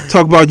not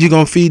talk about you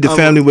going to feed the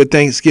family with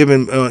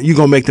Thanksgiving, you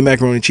going to make the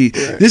macaroni and cheese.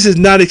 Right. This is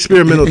not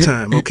experimental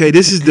time, okay?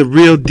 This is the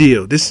real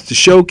deal. This is the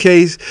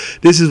showcase.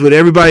 This is what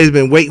everybody's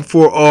been waiting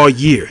for all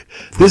year.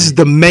 This is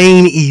the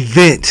main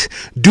event.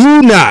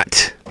 Do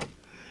not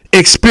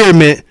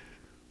experiment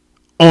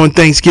on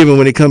Thanksgiving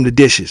when it comes to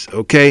dishes,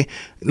 okay?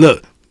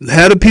 Look,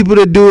 have the people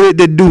that do it,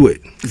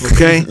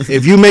 okay?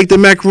 If you make the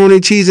macaroni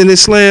and cheese in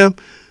this slam,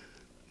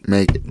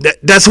 make it.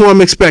 That's what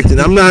I'm expecting.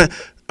 I'm not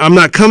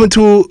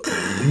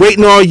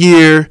waiting all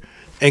year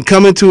and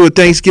coming to a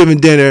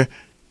Thanksgiving dinner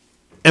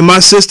and my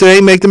sister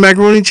ain't make the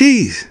macaroni and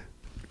cheese.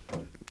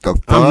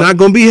 I'm not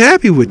going to be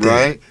happy with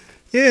that. Right?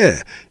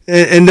 Yeah.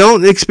 And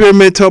don't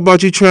experiment, talk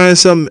about you trying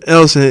something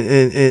else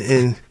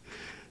and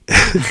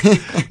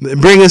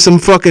bringing some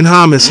fucking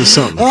hummus or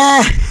something.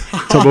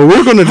 So, but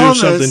we're going to do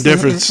something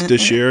different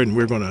this year, and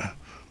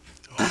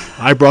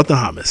I brought the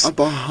hummus. I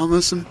bought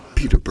hummus and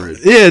pita bread.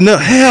 Yeah, no,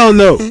 hell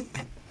no.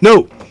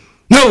 No.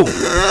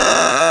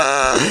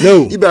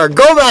 You better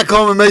go back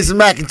home and make some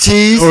mac and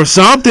cheese. Or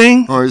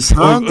something. Or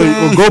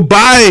go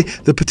buy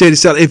the potato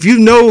salad. If you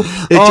know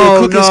that your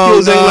cooking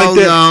skills ain't like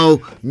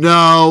that.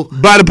 No.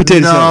 Buy the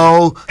potato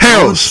salad.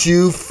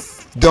 Harold's.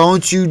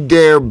 Don't you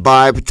dare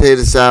buy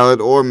potato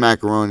salad or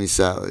macaroni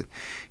salad.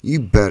 You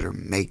better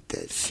make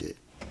that shit.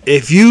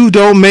 If you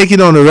don't make it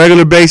on a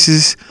regular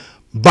basis,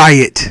 buy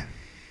it.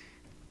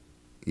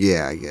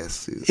 Yeah, I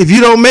guess. If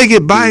you don't make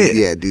it, buy it.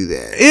 Yeah, do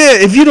that. Yeah,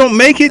 if you don't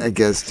make it, I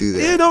guess do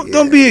that. Yeah,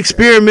 don't be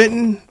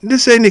experimenting.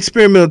 This ain't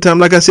experimental time.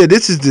 Like I said,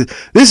 this is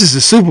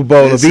the Super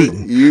Bowl of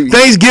eating.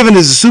 Thanksgiving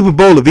is the Super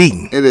Bowl of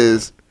eating. It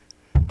is.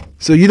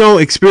 So you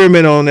don't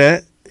experiment on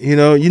that. You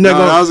know, you're not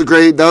going.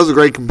 That was a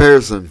great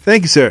comparison.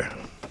 Thank you, sir.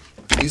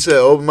 You said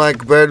open mic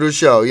compared to a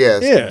show.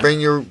 Yes. Yeah. Bring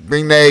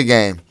the A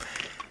game.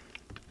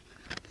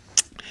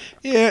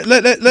 Yeah.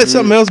 Let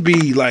something else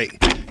be like.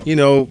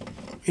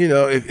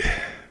 If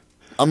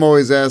I'm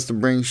always asked to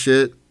bring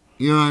shit.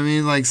 You know what I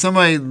mean? Like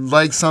somebody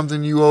likes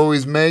something you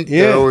always make.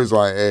 Yeah. They're always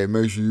like, hey,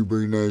 make sure you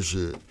bring that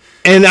shit.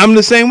 And I'm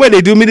the same way.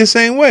 They do me the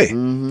same way.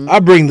 Mm-hmm. I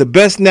bring the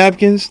best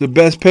napkins, the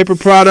best paper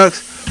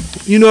products.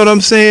 You know what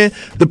I'm saying?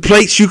 The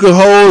plates you could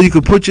hold, you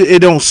could it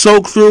don't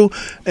soak through,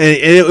 and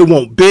it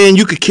won't bend.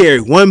 You could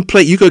carry one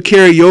plate. You could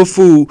carry your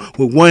food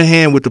with one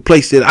hand with the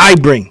plates that I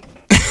bring.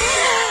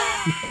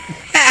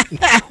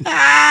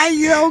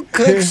 You don't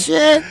cook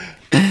shit?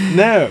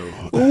 No.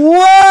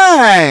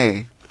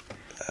 Why?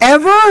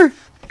 Ever?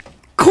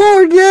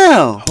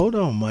 Cordell. Hold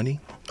on, money.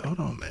 Hold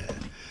on, man.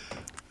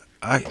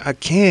 I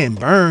can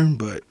burn,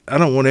 but I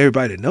don't want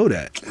everybody to know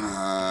that.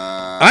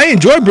 I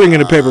enjoy bringing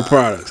the paper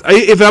products.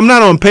 If I'm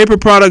not on paper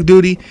product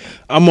duty,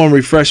 I'm on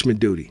refreshment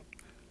duty.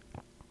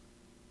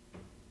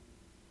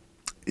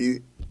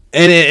 And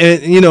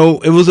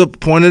it was a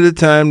point at a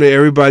time that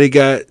everybody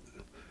got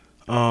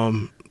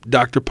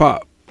Dr.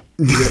 Pop.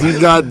 You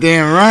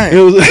goddamn right.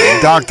 It was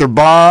Dr.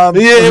 Bob.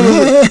 Yeah,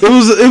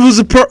 it was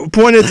a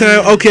point in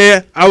time.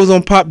 Okay, I was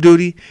on pop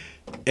duty,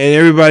 and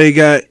everybody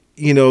got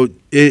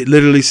it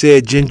literally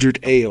said gingered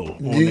ale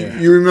on there.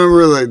 You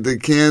remember like the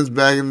cans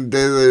back in the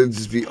day that would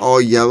just be all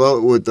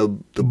yellow with the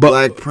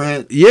black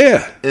print?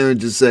 Yeah, it would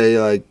just say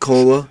like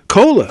cola,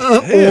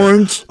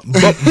 orange,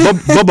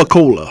 Bubba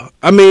Cola.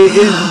 I mean,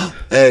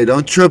 hey,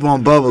 don't trip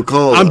on Bubba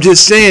Cola. I'm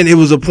just saying it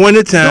was a point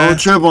in time. Don't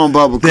trip on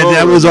Bubba Cola.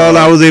 That was all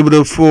I was able to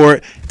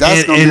afford.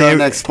 That's gonna be our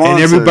next sponsor.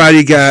 And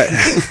everybody got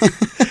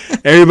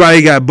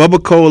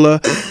Bubba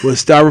Cola with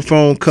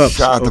styrofoam cups.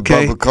 Shout out to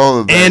Bubba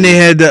Cola, baby. And they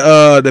had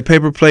the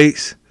paper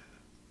plates,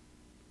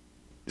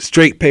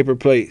 straight paper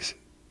plates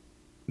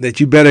that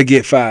you better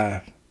get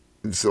 5.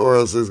 Or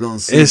else it's gonna.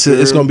 It's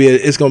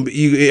gonna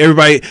be.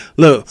 Everybody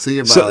look. So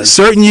you buy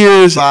certain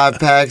years 5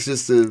 packs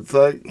just to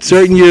fuck.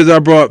 Certain years I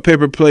brought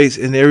paper plates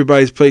and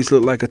everybody's plates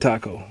looked like a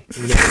taco.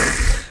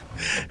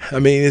 I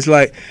mean, it's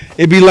like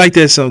it be like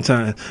that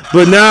sometimes.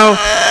 But now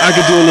I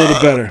can do a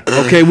little better.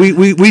 Okay,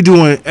 we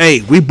doing.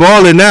 Hey, we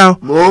balling now.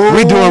 Whoa.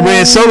 We doing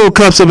red Solo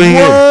cups up in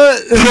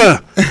here.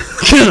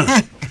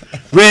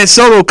 Red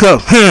Solo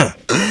cup.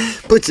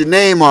 Put your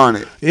name on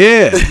it.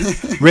 Yeah,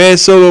 red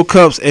Solo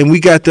cups, and we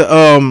got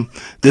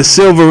the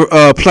silver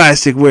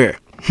plasticware.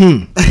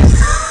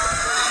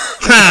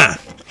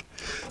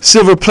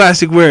 Silver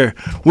plasticware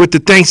with the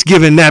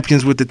Thanksgiving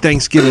napkins with the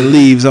Thanksgiving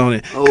leaves on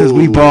it, because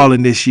we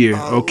balling this year.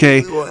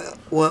 Okay,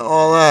 went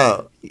all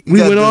out. We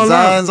got went all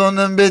designs on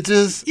them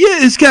bitches.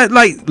 Yeah, it's got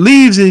like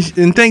leaves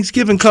and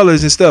Thanksgiving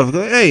colors and stuff.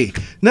 Hey,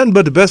 nothing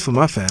but the best for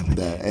my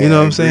family. You know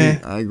what I'm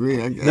saying? I agree.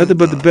 Nothing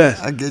but the best.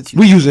 I get you.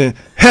 We using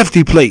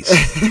hefty plates,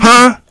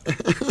 huh?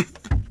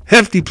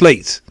 Hefty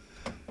plates.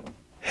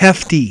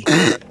 Hefty.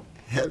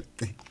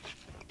 Hefty.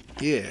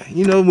 Yeah,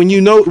 when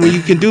you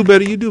can do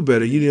better, you do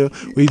better.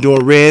 We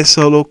doing red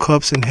Solo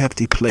cups and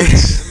hefty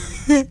plates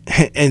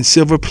and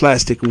silver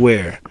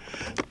plasticware.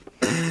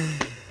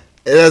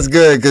 That's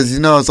good because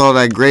it's all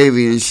that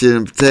gravy and shit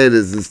and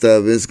potatoes and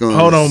stuff. It's going.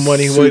 Hold on,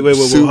 money. Wait.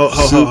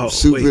 Hold.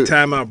 Wait,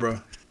 time out, bro.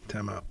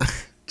 Time out,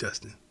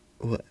 Justin.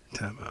 What?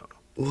 Time out.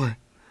 What?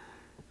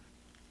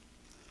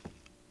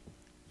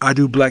 I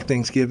do Black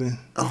Thanksgiving.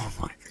 Oh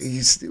my!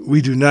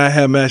 We do not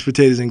have mashed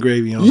potatoes and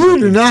gravy on. You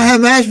do not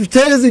have mashed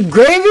potatoes and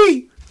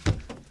gravy?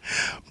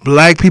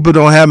 Black people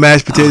don't have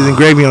mashed potatoes and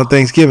gravy on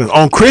Thanksgiving.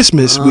 On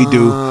Christmas we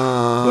do,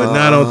 but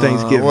not on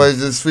Thanksgiving. What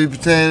is it? Sweet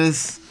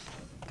potatoes?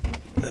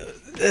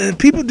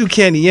 People do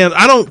candy yams.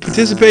 I don't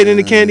participate in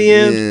the candy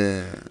yams.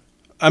 Yeah.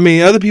 I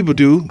mean, other people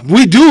do.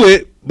 We do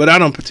it, but I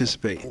don't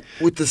participate.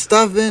 With the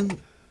stuffing?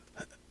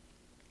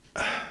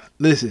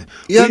 Listen,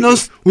 Yeah,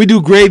 we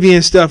do gravy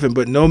and stuffing,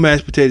 but no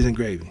mashed potatoes and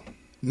gravy.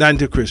 Not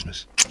until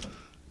Christmas.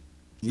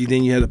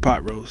 Then you have the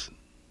pot roast,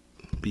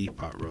 beef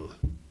pot roast.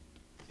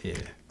 Yeah,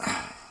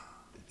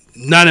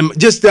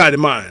 just not in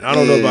mine. I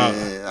don't know about.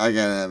 I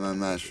gotta have my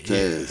mashed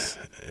potatoes.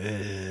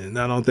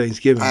 Not on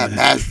Thanksgiving. I have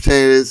mashed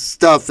potatoes,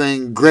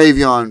 stuffing,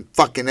 gravy on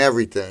fucking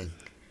everything.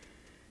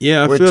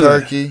 Yeah, I with feel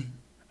turkey. That.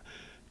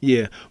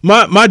 Yeah,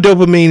 my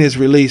dopamine is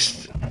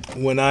released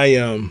when I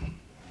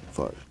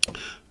fart.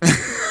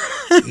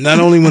 Not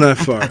only when I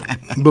fart,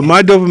 but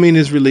my dopamine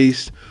is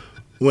released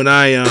when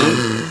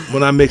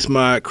I mix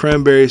my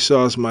cranberry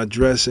sauce, my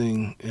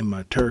dressing, and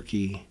my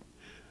turkey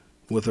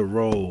with a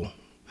roll.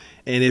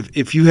 And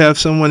if you have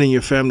someone in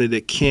your family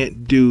that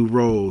can't do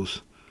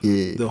rolls,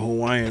 the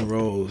Hawaiian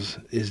rolls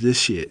is this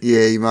shit.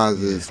 Yeah, you might as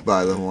well just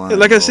buy the Hawaiian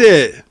Like rolls. I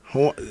said,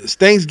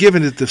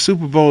 Thanksgiving is the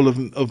Super Bowl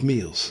of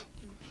meals.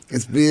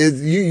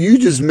 You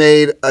just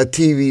made a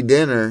TV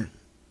dinner,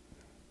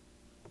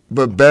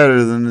 but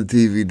better than the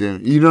TV dinner.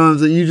 You know what I'm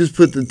saying? You just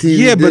put the TV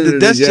dinner but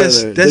that's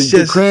together. just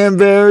the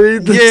cranberry,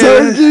 the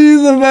turkey,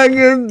 the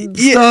fucking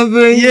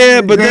stuffing.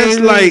 Yeah, but that's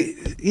like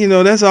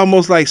that's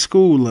almost like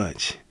school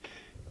lunch.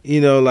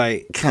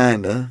 Like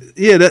kinda.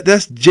 Yeah,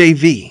 that's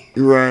JV.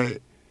 Right.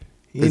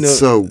 It's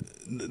so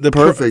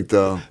perfect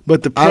though.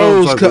 But the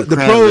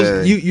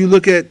pros, you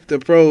look at the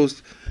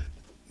pros.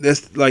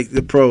 That's like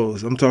the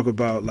pros. I'm talking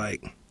about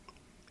like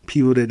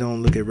people that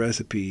don't look at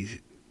recipes.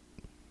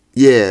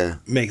 Yeah.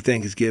 Make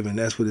Thanksgiving.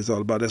 That's what it's all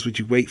about. That's what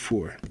you wait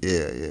for.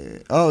 Yeah.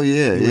 Oh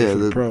yeah,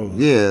 The pros.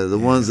 Yeah, the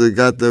ones that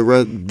got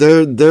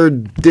their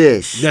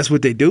dish. That's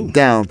what they do.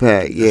 Down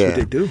pat. Yeah. That's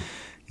what they do.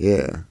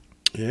 Yeah.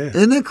 Yeah.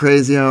 Isn't it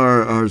crazy how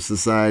our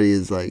society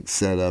is like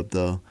set up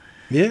though?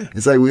 Yeah.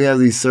 It's like we have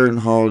these certain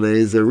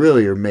holidays that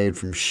really are made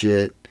from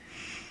shit.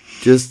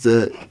 Just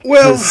to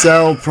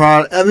sell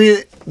product. I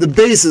mean, the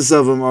basis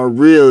of them are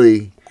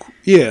really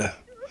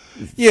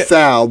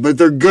foul, but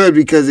they're good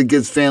because it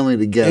gets family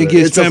together.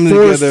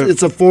 Together.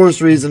 It's a forced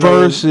reason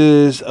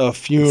versus a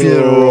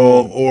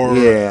funeral or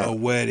a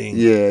wedding.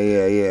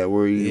 Yeah.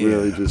 Where you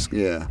really just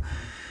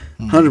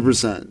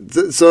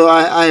 100%. So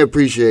I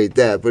appreciate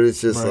that, but it's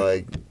just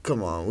like,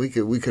 come on, we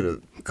probably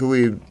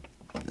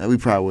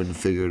wouldn't have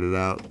figured it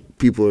out.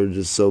 People are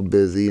just so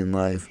busy in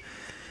life.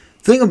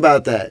 Think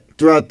about that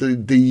throughout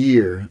the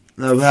year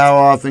of how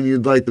often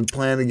you'd like to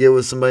plan to get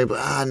with somebody,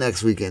 but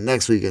next weekend.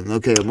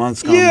 Okay, a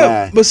month's gone by.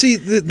 Yeah, but see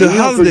the holidays. You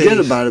don't forget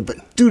about it, but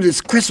dude, it's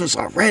Christmas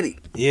already.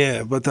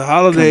 Yeah, but the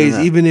holidays,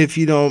 even if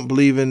you don't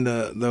believe in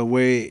the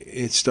way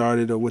it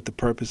started or what the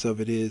purpose of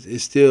it is,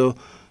 it's still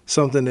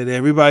something that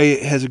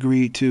everybody has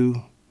agreed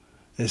to,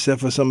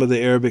 except for some of the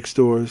Arabic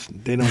stores.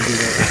 They don't do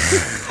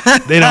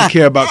that. They don't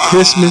care about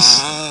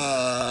Christmas.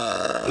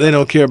 They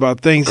don't care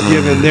about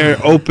Thanksgiving. They're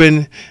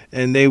open,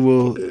 and they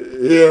will.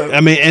 Yeah.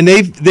 I mean, and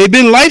they've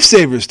been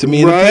lifesavers to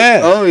me in the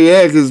past. Oh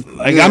yeah, because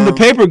I'm the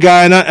paper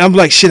guy, and I'm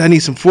like, shit, I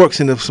need some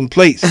forks and some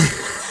plates.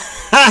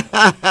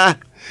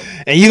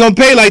 And you're gonna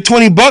pay like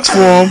 $20 for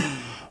them.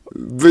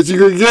 But you're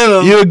gonna get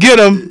them. You'll get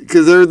them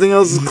because everything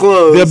else is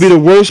closed. They'll be the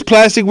worst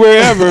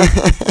plasticware ever.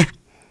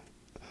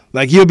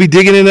 Like you'll be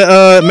digging in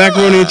the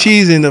macaroni and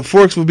cheese, and the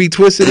forks will be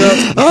twisted up,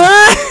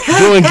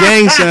 doing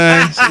gang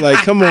signs. Like,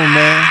 come on,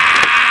 man.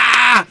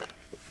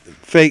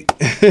 Fake,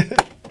 Yep,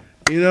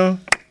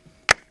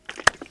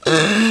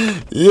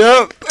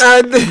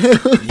 I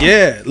do.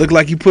 Yeah, look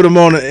like you put them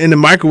in the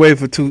microwave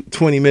for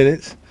 20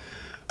 minutes.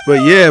 But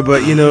at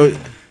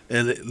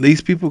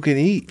least people can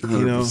eat.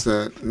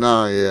 100%.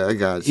 No, yeah, I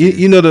got you.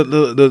 You know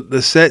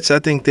the sets. I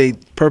think they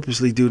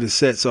purposely do the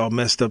sets all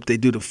messed up. They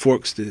do the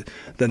forks, the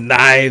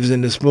knives,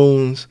 and the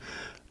spoons,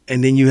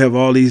 and then you have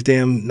all these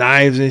damn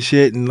knives and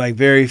shit, and like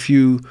very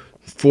few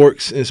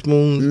forks and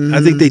spoons. Mm-hmm.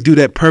 I think they do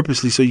that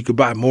purposely so you could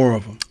buy more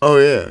of them. Oh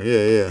yeah.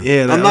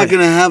 I'm not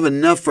gonna have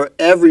enough for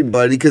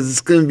everybody because it's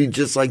gonna be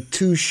just like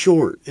too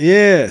short.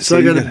 Yeah, so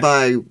I gotta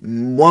buy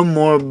one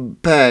more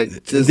pack.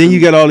 Then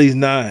you got all these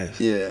knives.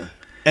 Yeah.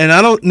 And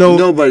I don't know.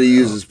 Nobody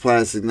uses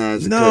plastic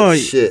knives to cut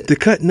shit. To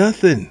cut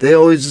nothing. They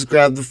always just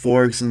grab the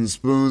forks and the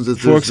spoons.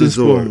 Forks and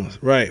spoons,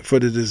 right? For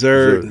the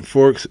dessert, and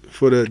forks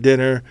for the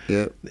dinner.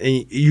 Yep.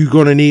 And you're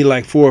gonna need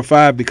like 4 or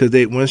 5 because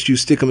once you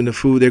stick them in the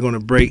food, they're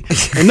gonna break.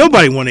 And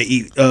nobody want to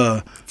eat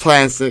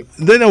plastic.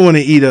 They don't want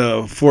to eat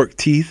fork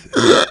teeth.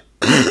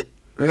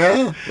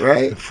 Yeah,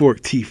 right.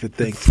 Fork teeth for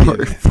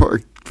Thanksgiving.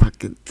 Fork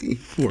fucking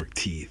teeth. Fork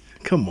teeth.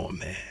 Come on,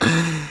 man.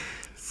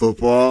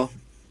 Football?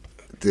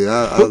 Dude,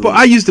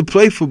 I used to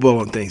play football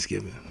on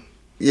Thanksgiving.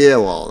 Yeah,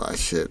 well, that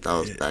shit. That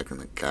was back in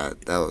the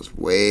that was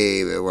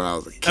way back when I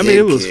was a kid. I mean,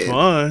 it was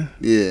fun.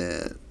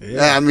 Yeah.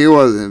 I mean, it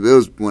wasn't. It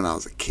was when I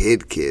was a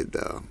kid,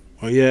 though.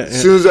 Oh yeah.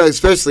 As soon as,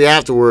 especially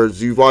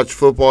afterwards, you watch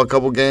football, a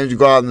couple games, you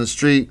go out in the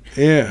street.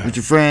 Yeah. With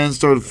your friends,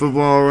 throw the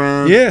football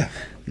around. Yeah.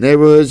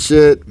 Neighborhood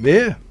shit.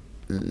 Yeah.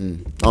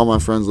 All my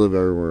friends live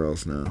everywhere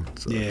else now.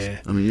 So yeah.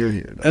 I mean, you're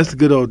here. Though. That's the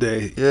good old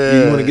day.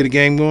 Yeah. You want to get a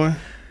game going?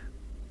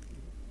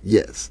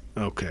 Yes.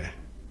 Okay.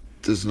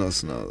 There's no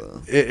snow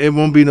though. It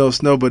won't be no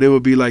snow, but it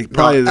would be like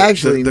probably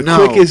the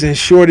no. quickest and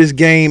shortest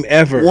game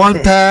ever.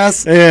 One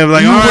pass. Yeah,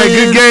 like all right,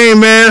 good game,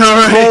 man. All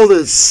right. Cold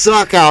as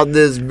suck out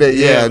this bit.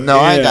 Yeah, no,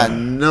 I ain't got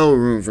no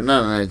room for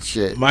none of that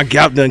shit. My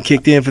gout done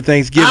kicked in for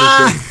Thanksgiving.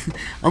 So.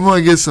 I'm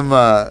gonna get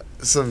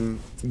some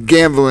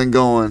gambling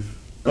going.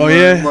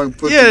 I'm gonna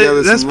put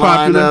together that's some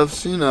popular.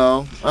 lineups. You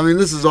know, I mean,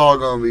 this is all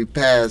gonna be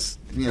past.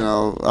 You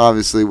know,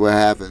 obviously what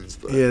happens.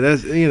 But. Yeah,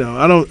 that's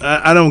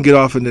I don't get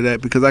off into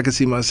that because I can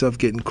see myself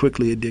getting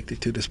quickly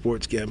addicted to the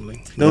sports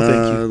gambling. No,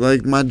 thank you.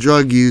 Like my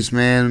drug use,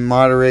 man,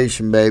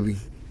 moderation, baby.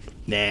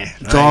 Nah,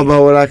 it's all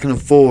about what I can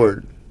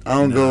afford. I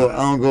don't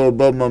go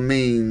above my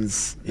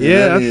means.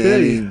 Yeah, I feel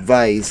any you.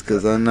 Vice,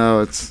 because I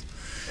know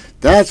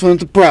that's when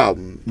it's a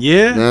problem.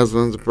 Yeah, that's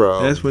when it's a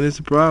problem. That's when it's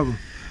a problem.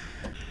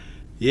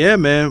 Yeah,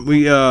 man.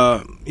 We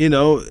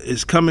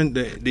it's coming.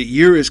 The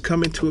year is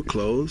coming to a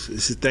close.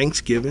 This is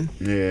Thanksgiving.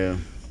 Yeah.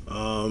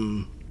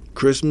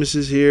 Christmas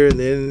is here, and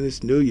then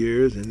it's New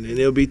Year's, and then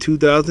it'll be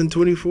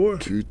 2024.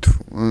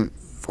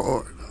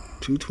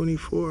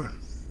 224.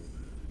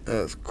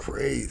 That's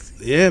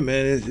crazy. Yeah,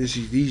 man. It's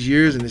these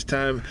years and it's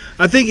time.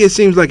 I think it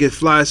seems like it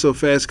flies so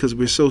fast because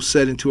we're so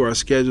set into our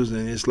schedules,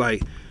 and it's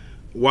like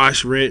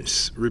wash,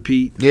 rinse,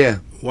 repeat. Yeah.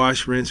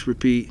 Wash, rinse,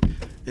 repeat.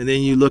 And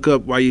then you look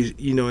up while you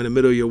in the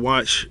middle of your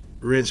watch,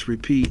 rinse,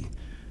 repeat.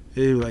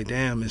 And you're like,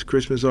 damn, it's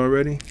Christmas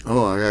already?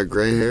 Oh, I got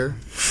gray hair?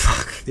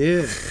 Fuck.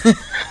 Yeah.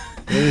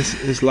 And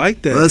it's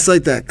like that. Well, it's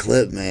like that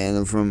clip,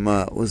 man, from,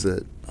 was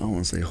it, I don't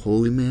want to say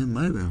Holy Man.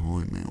 Might have been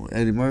Holy Man. With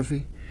Eddie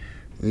Murphy.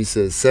 When he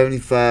says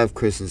 75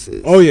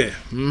 Christmases. Oh, yeah.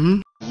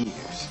 Mm-hmm.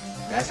 Years.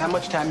 That's how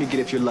much time you get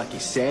if you're lucky.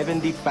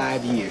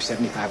 75 years.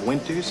 75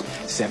 winters,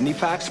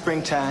 75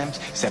 springtimes,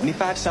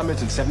 75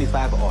 summers, and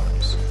 75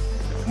 autumns.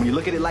 When you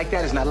look at it like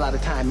that, it's not a lot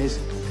of time, is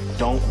it?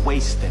 Don't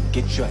waste them.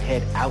 Get your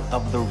head out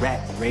of the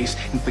rat race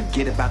and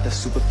forget about the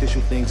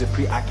superficial things that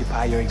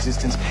preoccupy your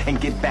existence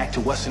and get back to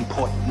what's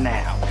important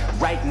now.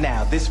 Right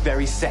now, this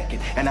very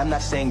second. And I'm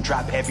not saying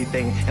drop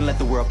everything and let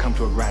the world come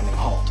to a grinding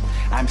halt.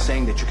 I'm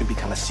saying that you can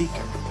become a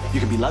seeker. You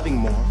can be loving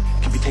more.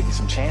 You can be taking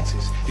some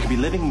chances. You can be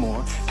living more.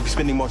 You can be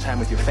spending more time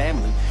with your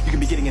family. You can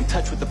be getting in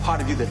touch with the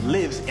part of you that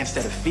lives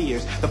instead of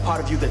fears, the part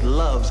of you that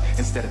loves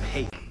instead of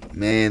hate.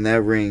 Man,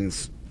 that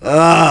rings.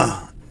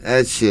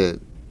 That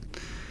shit.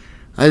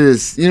 I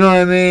just, you know what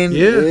I mean?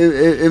 Yeah.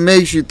 It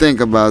makes you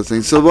think about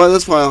things. So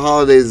that's why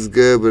holidays is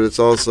good, but it's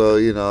also,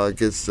 it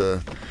gets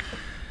to,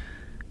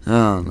 I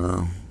don't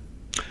know.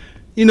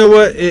 You know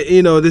what?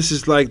 This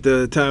is like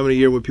the time of the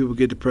year where people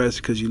get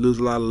depressed because you lose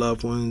a lot of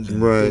loved ones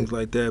and things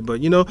like that.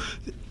 But,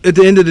 at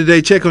the end of the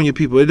day, check on your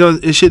people.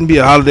 It shouldn't be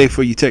a holiday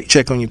for you to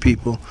check on your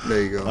people.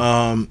 There you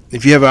go.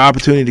 If you have an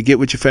opportunity to get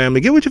with your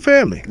family, get with your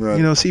family.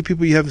 Right. See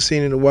people you haven't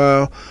seen in a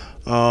while.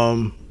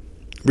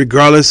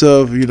 Regardless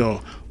of,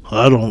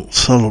 I don't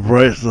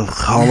celebrate the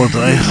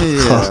holiday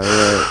because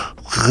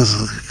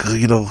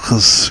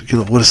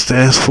what it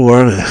stands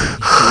for.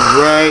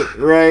 Right.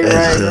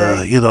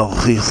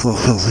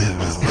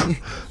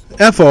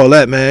 F all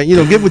that, man.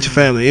 Get with your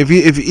family. If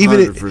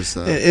even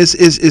 100%.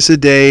 It's a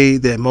day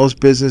that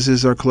most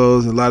businesses are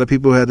closed. And a lot of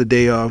people have the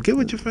day off. Get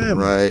with your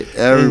family. Right.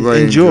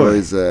 Everybody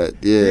enjoys that.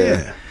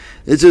 Yeah.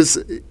 It's just.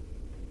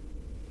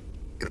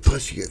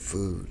 Plus, you get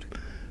food.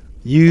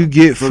 You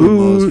get for food. The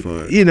most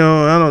part. I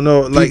don't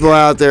know. People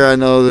out there. I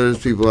know there's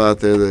people out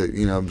there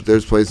that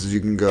there's places you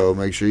can go.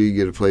 Make sure you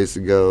get a place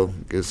to go.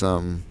 Get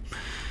something.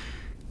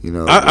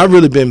 I've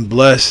really been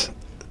blessed.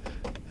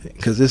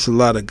 Because there's a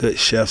lot of good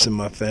chefs in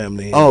my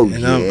family.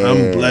 And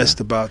I'm blessed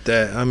about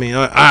that. I mean,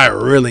 I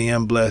really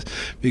am blessed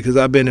because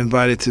I've been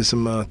invited to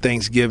some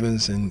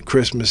Thanksgivings and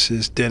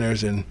Christmases,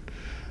 dinners, and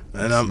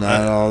I'm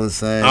not all the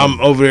same. I'm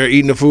over there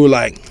eating the food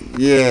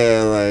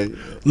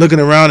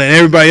looking around and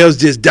everybody else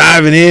just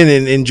diving in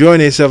and enjoying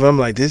themselves. I'm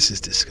like, this is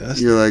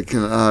disgusting. You're like,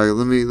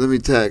 let me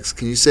text.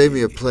 Can you save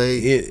me a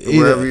plate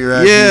wherever you're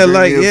at?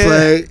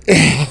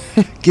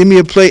 Give me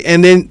a plate,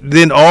 and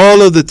then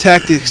all of the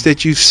tactics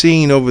that you've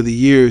seen over the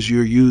years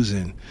you're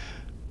using,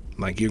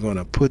 like you're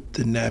gonna put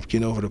the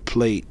napkin over the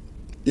plate.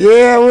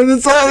 Yeah, when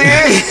it's all the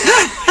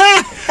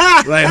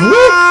like,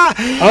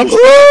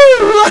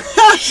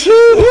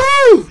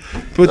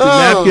 put the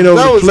napkin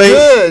over the plate.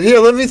 Good. Here,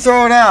 let me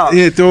throw it out.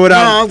 Yeah, throw it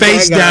out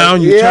face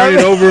down. You turn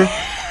it over,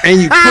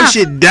 and you push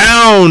it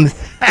down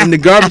in the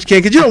garbage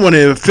can because you don't want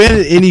to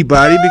offend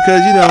anybody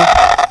because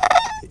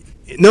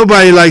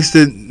nobody likes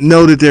to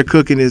know that their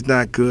cooking is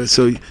not good.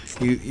 So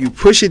you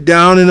push it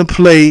down in a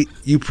plate.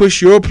 You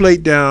push your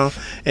plate down,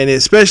 and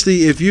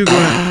especially if you're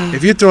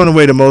throwing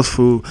away the most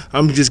food,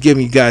 I'm just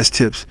giving you guys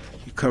tips.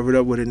 You cover it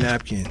up with a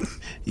napkin.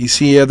 You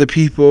see other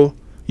people.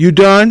 You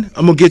done?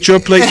 I'm gonna get your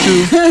plate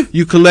too.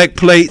 You collect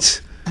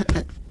plates.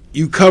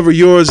 You cover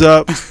yours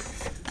up.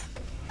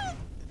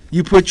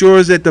 You put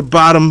yours at the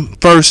bottom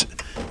first.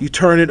 You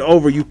turn it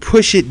over. You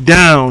push it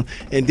down,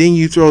 and then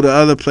you throw the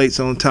other plates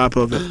on top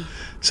of it,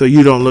 so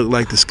you don't look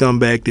like the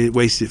scumbag that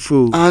wasted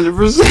food.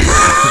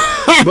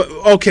 100%. But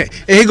okay,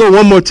 and here go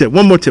one more tip.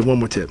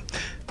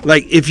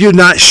 Like if you're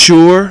not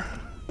sure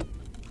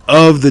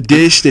of the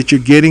dish that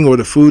you're getting or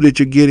the food that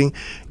you're getting,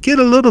 get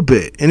a little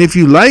bit, and if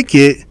you like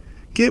it,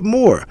 get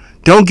more.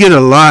 Don't get a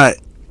lot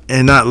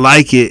and not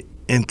like it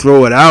and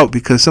throw it out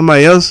because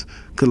somebody else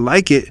could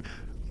like it,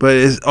 but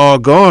it's all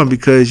gone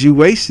because you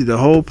wasted a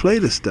whole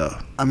plate of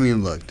stuff. I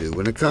mean, look, dude,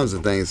 when it comes to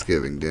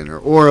Thanksgiving dinner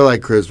or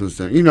like Christmas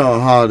dinner, you know,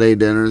 holiday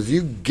dinners,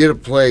 you get a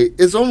plate.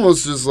 It's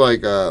almost just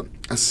like a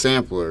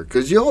sampler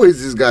because you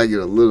always just got to get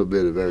a little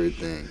bit of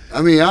everything.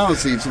 I mean, I don't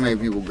see too many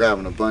people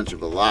grabbing a bunch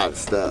of a lot of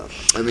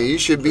stuff. I mean, you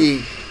should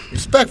be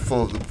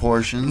respectful of the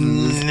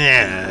portions.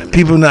 Nah,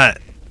 people not.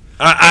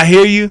 I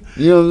hear you.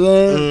 You know what I'm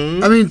saying?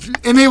 Mm-hmm. I mean,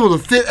 and able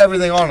to fit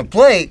everything on a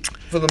plate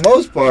for the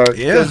most part.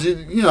 Yeah. Because,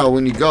 you know,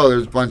 when you go,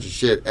 there's a bunch of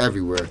shit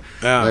everywhere.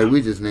 Like,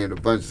 we just named a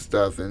bunch of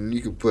stuff, and you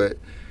can put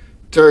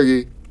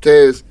turkey,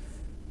 potatoes.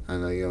 I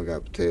know you don't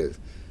got potatoes.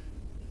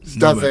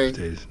 Stuffing,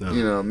 potatoes, no.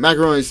 You know,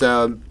 macaroni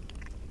salad,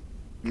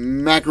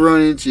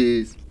 macaroni and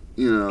cheese,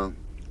 you know,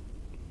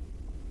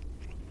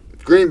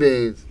 green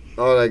beans,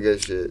 all that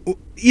good shit.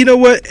 You know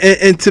what?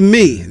 And to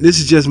me, this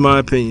is just my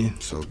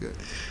opinion. So good.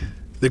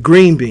 The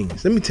green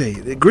beans. Let me tell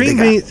you, the green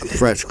beans.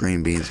 Fresh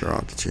green beans are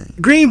off the chain.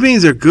 Green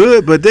beans are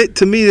good, but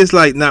to me, it's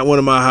like not one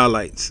of my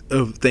highlights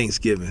of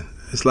Thanksgiving.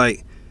 It's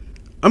like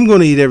I'm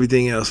going to eat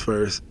everything else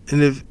first,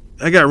 and if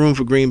I got room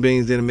for green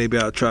beans, then maybe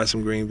I'll try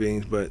some green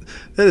beans. But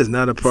that is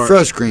not a part.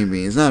 Fresh green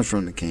beans, not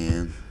from the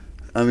can.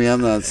 I mean,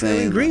 I'm not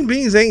saying green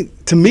beans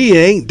ain't, to me,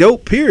 it ain't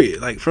dope. Period.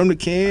 Like from the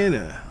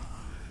can.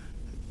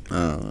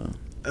 Not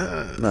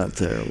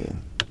terrible.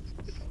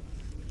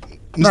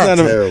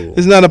 Terrible.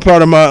 It's not a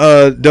part of my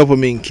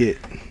dopamine kit.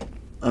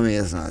 I mean,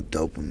 it's not a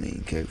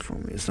dopamine kick for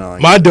me. It's not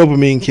like my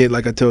dopamine kit,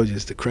 like I told you,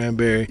 is the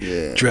cranberry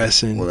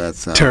dressing,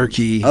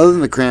 turkey. Other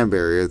than the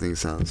cranberry, everything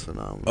sounds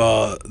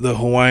phenomenal. The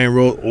Hawaiian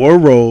roll or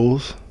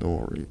rolls.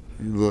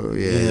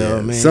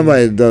 Yeah, man.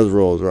 Somebody that does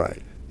rolls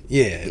right.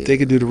 Yeah, if they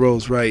could do the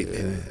rolls right,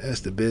 then that's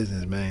the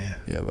business, man.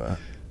 Yeah, but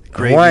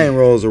Hawaiian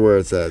rolls are where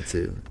it's at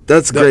too.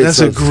 That's great. That's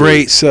a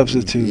great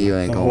substitute. You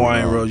ain't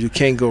Hawaiian rolls. You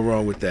can't go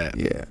wrong with that.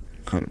 Yeah,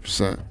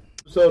 100%.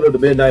 Episode of the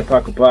Midnight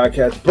Paco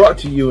Podcast brought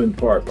to you in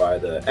part by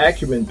the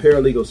Acumen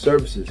Paralegal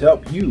Services.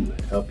 Help you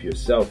help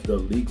yourself the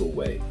legal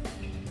way.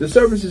 The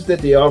services that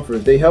they offer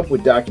is they help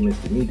with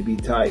documents that need to be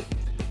typed,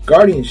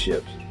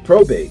 guardianships,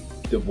 probate,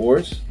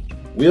 divorce,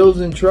 wills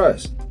and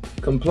trust,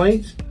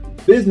 complaints,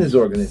 business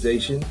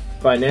organization,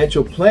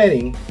 financial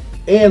planning,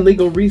 and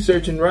legal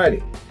research and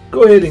writing.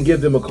 Go ahead and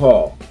give them a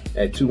call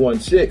at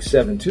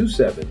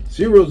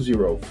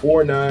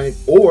 216-727-0049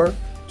 or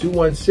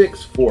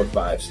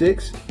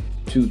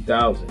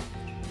 216-456-2000.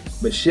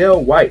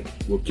 Michelle White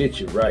will get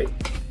you right.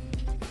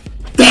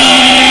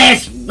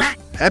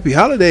 Happy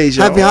holidays,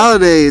 y'all. Happy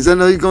holidays. I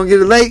know you're going to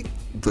get it late,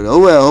 but oh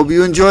well. Hope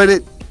you enjoyed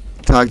it.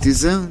 Talk to you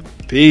soon.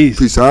 Peace.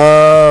 Peace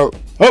out.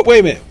 Oh, wait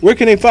a minute. Where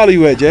can they follow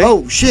you at, Jay?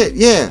 Oh, shit,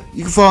 yeah.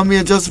 You can follow me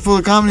at Justin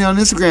Fuller Comedy on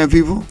Instagram,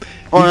 people.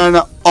 Or on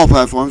all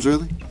platforms,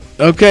 really.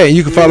 Okay,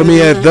 you can follow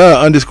me at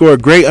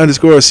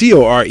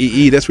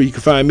 _great_COREE. That's where you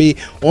can find me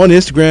on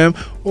Instagram.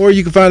 Or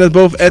you can find us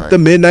both at the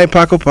Midnight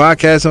Paco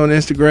Podcast on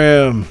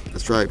Instagram.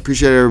 That's right.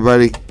 Appreciate it,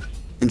 everybody.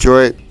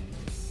 Enjoy it.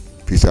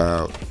 Peace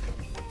out.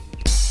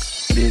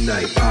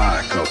 Midnight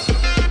Paco.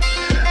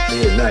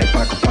 Midnight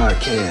Paco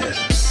Podcast.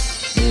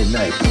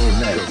 Midnight Paco.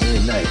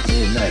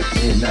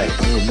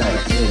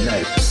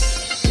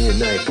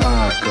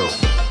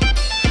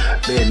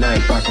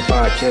 Midnight Paco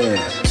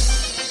Podcast.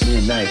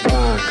 Midnight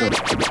Paco.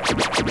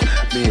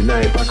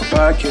 Midnight Paco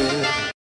Podcast.